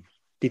life she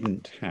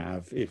didn't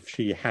have if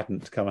she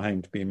hadn't come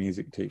home to be a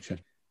music teacher.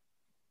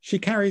 She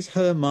carries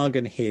her mug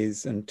and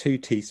his and 2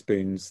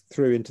 teaspoons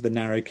through into the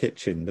narrow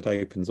kitchen that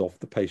opens off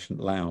the patient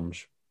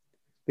lounge.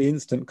 The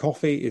instant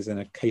coffee is in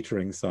a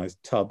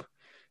catering-sized tub.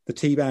 The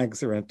tea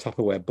bags are in a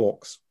Tupperware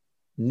box.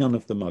 None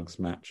of the mugs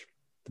match.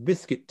 The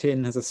biscuit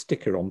tin has a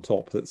sticker on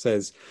top that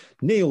says,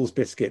 "Neil's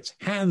Biscuits,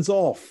 hands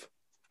off."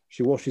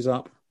 She washes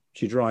up.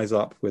 She dries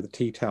up with a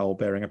tea towel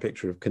bearing a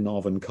picture of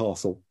Carnarvon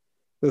Castle.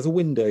 There's a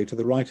window to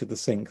the right of the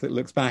sink that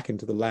looks back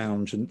into the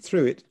lounge, and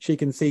through it she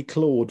can see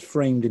Claude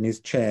framed in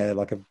his chair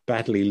like a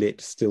badly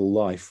lit still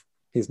life.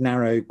 His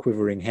narrow,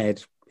 quivering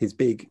head, his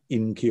big,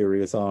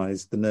 incurious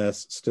eyes, the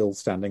nurse still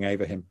standing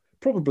over him.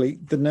 Probably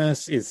the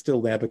nurse is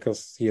still there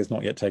because he has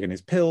not yet taken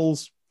his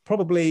pills.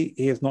 Probably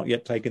he has not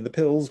yet taken the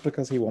pills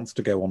because he wants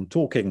to go on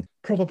talking.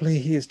 Probably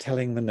he is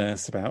telling the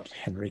nurse about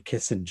Henry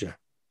Kissinger.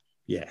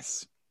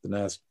 Yes, the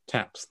nurse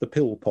taps the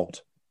pill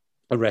pot,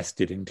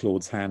 arrested in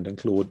Claude's hand, and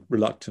Claude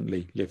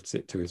reluctantly lifts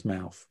it to his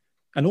mouth.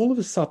 And all of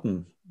a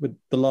sudden, with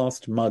the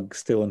last mug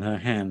still in her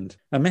hand,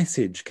 a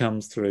message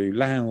comes through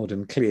loud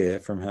and clear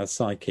from her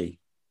psyche.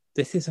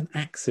 This is an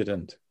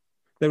accident.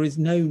 There is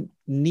no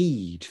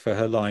need for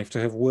her life to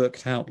have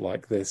worked out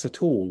like this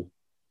at all.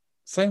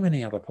 So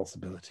many other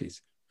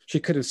possibilities. She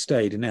could have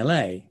stayed in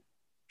LA.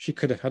 She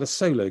could have had a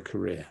solo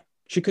career.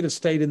 She could have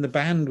stayed in the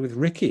band with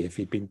Ricky if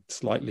he'd been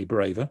slightly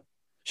braver.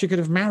 She could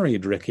have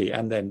married Ricky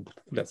and then,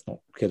 let's not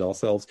kid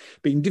ourselves,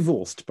 been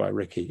divorced by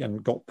Ricky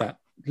and got that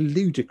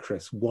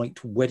ludicrous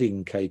white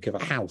wedding cake of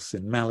a house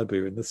in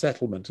Malibu in the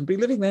settlement and be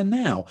living there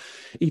now,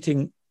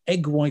 eating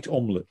egg white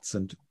omelettes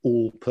and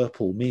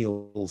all-purple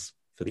meals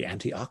for the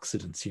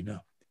antioxidants, you know,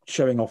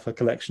 showing off her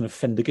collection of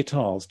Fender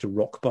guitars to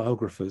rock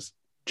biographers.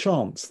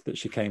 Chance that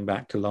she came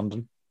back to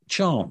London.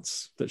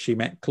 Chance that she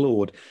met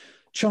Claude.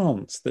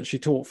 Chance that she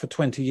taught for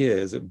 20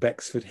 years at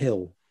Bexford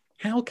Hill.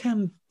 How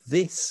can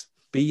this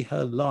be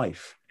her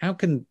life? How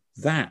can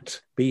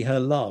that be her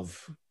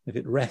love if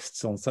it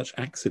rests on such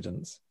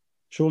accidents?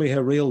 Surely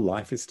her real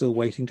life is still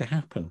waiting to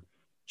happen.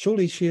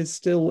 Surely she is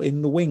still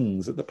in the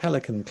wings at the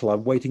Pelican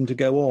Club waiting to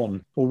go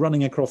on, or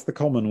running across the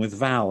common with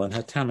Val and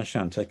her tam o'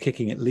 shanter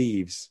kicking at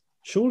leaves.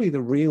 Surely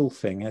the real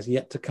thing has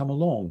yet to come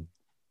along.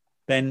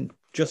 Then,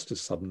 just as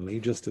suddenly,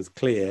 just as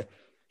clear,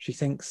 she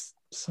thinks,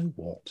 so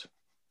what?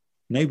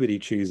 Nobody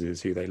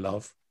chooses who they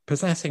love.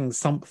 Possessing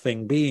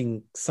something,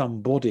 being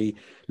somebody,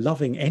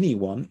 loving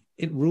anyone,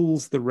 it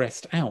rules the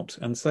rest out.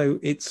 And so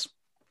it's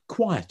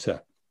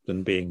quieter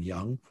than being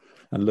young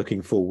and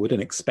looking forward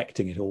and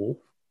expecting it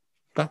all.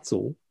 That's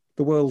all.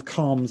 The world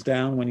calms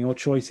down when your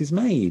choice is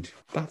made.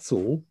 That's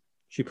all.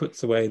 She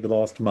puts away the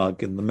last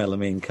mug in the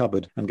melamine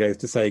cupboard and goes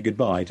to say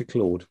goodbye to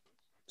Claude.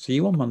 See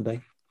you on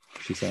Monday.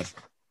 she says.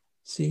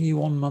 See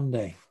you on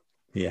Monday,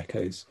 he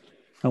echoes,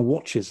 and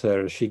watches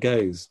her as she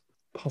goes,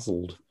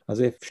 puzzled, as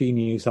if she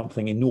knew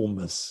something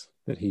enormous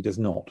that he does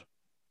not.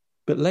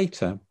 But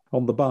later,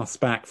 on the bus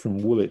back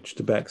from Woolwich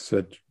to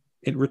Bexford,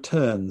 it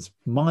returns,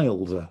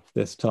 milder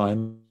this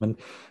time, and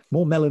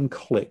more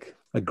melancholic,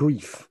 a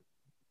grief.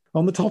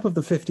 On the top of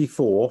the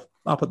 54,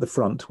 up at the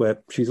front,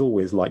 where she's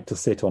always liked to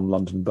sit on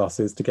London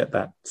buses to get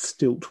that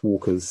stilt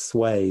walker's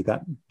sway,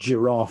 that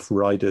giraffe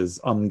rider's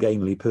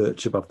ungainly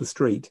perch above the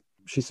street,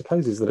 she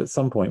supposes that at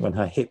some point when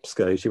her hips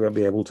go, she won't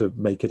be able to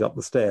make it up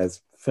the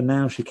stairs. For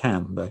now she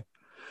can, though.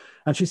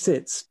 And she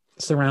sits,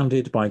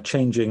 surrounded by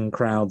changing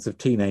crowds of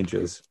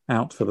teenagers,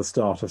 out for the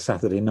start of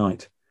Saturday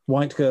night.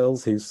 White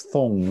girls whose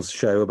thongs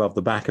show above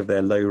the back of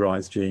their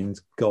low-rise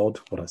jeans. God,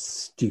 what a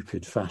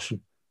stupid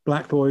fashion.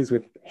 Black boys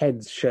with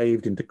heads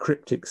shaved into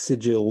cryptic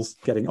sigils,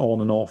 getting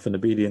on and off in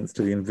obedience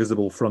to the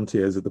invisible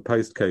frontiers of the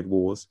postcode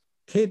wars.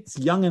 Kids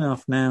young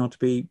enough now to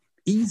be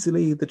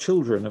easily the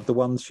children of the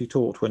ones she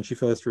taught when she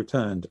first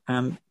returned,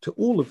 and to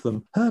all of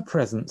them, her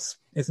presence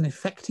is an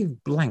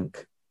effective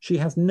blank. She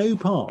has no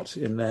part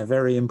in their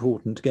very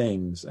important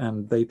games,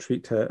 and they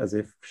treat her as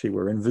if she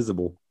were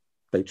invisible.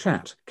 They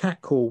chat,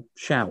 catcall,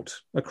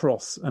 shout,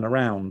 across and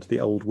around the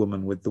old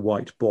woman with the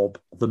white bob,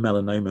 the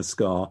melanoma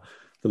scar,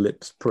 the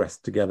lips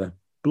pressed together.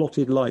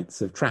 Blotted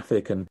lights of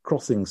traffic and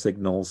crossing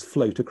signals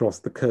float across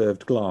the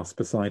curved glass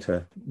beside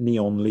her,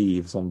 neon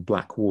leaves on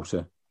black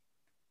water.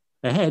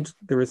 Ahead,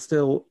 there is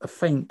still a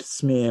faint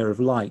smear of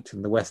light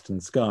in the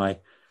western sky,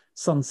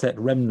 sunset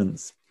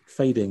remnants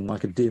fading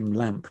like a dim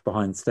lamp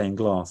behind stained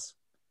glass.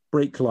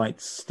 Brake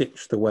lights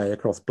stitch the way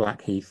across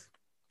Blackheath.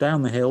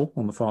 Down the hill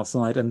on the far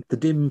side, and the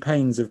dim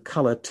panes of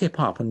colour tip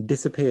up and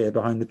disappear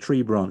behind the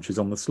tree branches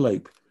on the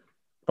slope.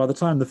 By the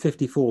time the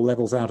 54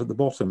 levels out at the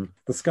bottom,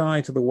 the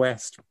sky to the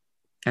west,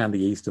 and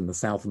the east and the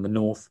south and the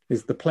north,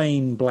 is the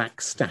plain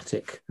black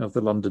static of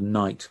the London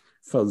night,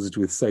 fuzzed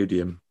with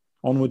sodium.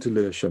 Onward to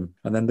Lewisham,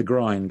 and then the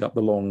grind up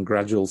the long,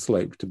 gradual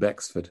slope to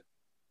Bexford.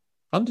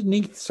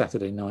 Underneath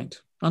Saturday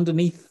night,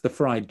 underneath the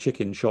fried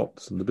chicken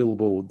shops and the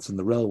billboards and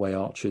the railway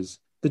arches,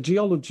 the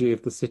geology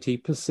of the city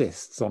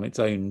persists on its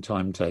own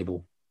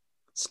timetable,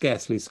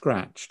 scarcely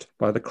scratched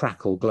by the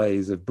crackle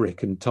glaze of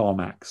brick and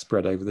tarmac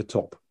spread over the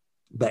top.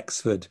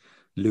 Bexford,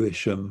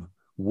 Lewisham,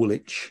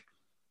 Woolwich,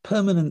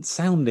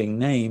 permanent-sounding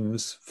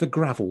names for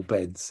gravel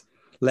beds,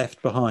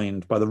 left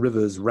behind by the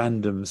river's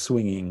random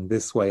swinging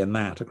this way and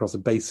that across a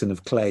basin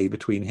of clay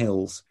between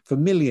hills, for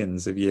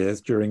millions of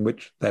years during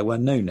which there were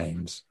no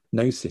names,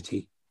 no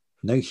city,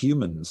 no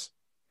humans.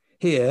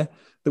 Here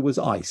there was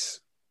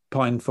ice,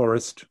 pine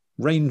forest,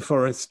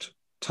 rainforest,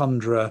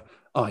 tundra,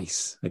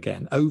 ice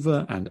again,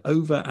 over and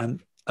over,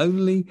 and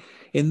only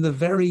in the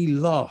very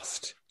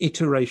last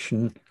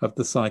iteration of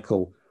the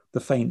cycle, the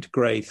faint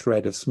grey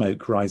thread of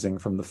smoke rising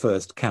from the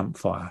first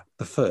campfire,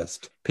 the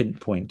first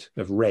pinpoint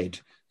of red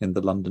in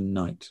the London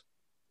night.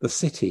 The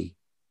city,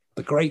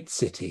 the great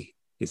city,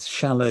 is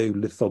shallow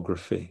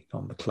lithography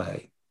on the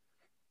clay.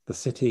 The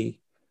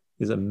city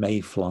is a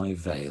mayfly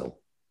veil.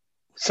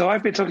 So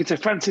I've been talking to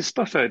Francis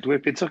Spufford.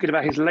 We've been talking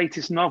about his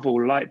latest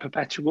novel, Light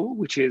Perpetual,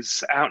 which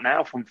is out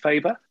now from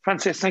Faber.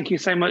 Francis, thank you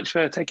so much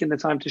for taking the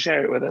time to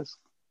share it with us.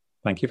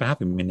 Thank you for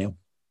having me, Neil.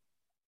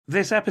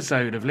 This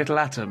episode of Little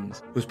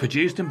Atoms was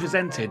produced and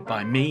presented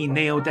by me,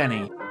 Neil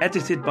Denny,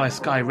 edited by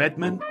Sky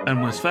Redman,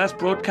 and was first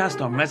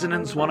broadcast on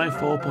Resonance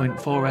 104.4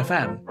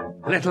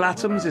 FM. Little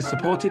Atoms is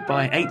supported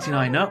by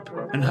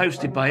 89UP and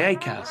hosted by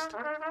Acast.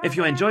 If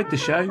you enjoyed the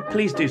show,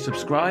 please do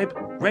subscribe,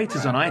 rate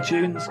us on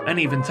iTunes, and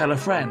even tell a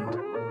friend.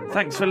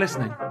 Thanks for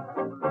listening.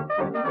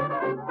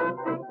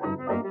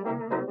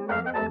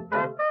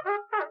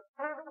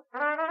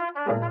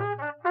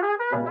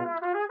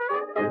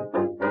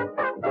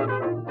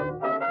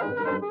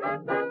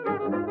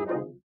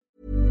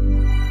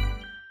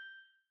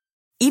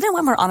 Even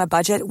when we're on a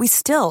budget, we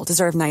still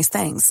deserve nice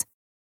things.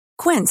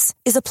 Quince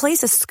is a place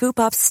to scoop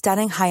up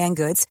stunning high-end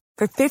goods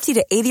for 50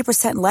 to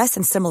 80% less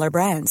than similar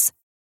brands.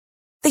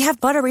 They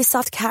have buttery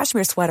soft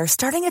cashmere sweaters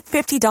starting at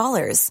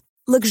 $50,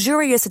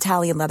 luxurious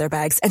Italian leather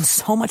bags, and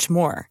so much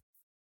more.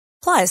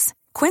 Plus,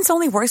 Quince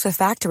only works with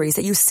factories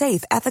that use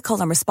safe, ethical,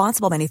 and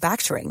responsible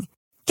manufacturing.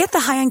 Get the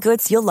high-end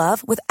goods you'll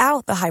love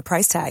without the high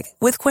price tag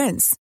with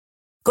Quince.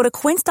 Go to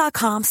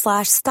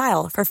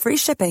quince.com/style for free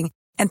shipping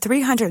and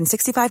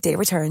 365-day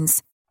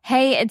returns.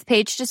 Hey, it's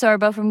Paige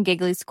DeSorbo from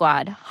Giggly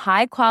Squad.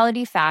 High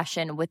quality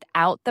fashion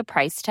without the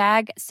price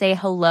tag. Say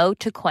hello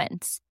to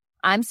Quince.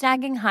 I'm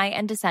snagging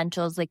high-end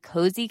essentials like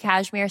cozy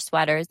cashmere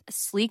sweaters,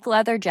 sleek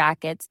leather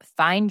jackets,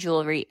 fine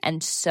jewelry,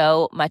 and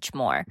so much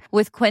more.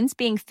 With Quince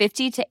being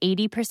 50 to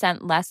 80%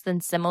 less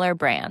than similar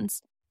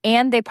brands.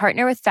 And they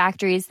partner with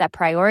factories that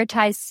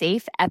prioritize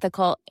safe,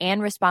 ethical,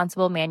 and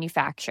responsible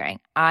manufacturing.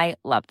 I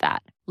love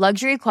that.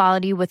 Luxury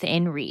quality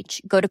within reach.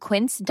 Go to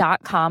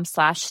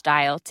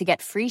quince.com/style to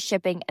get free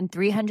shipping and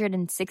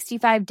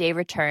 365-day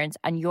returns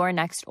on your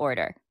next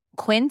order.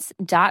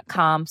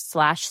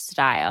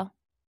 Quince.com/style.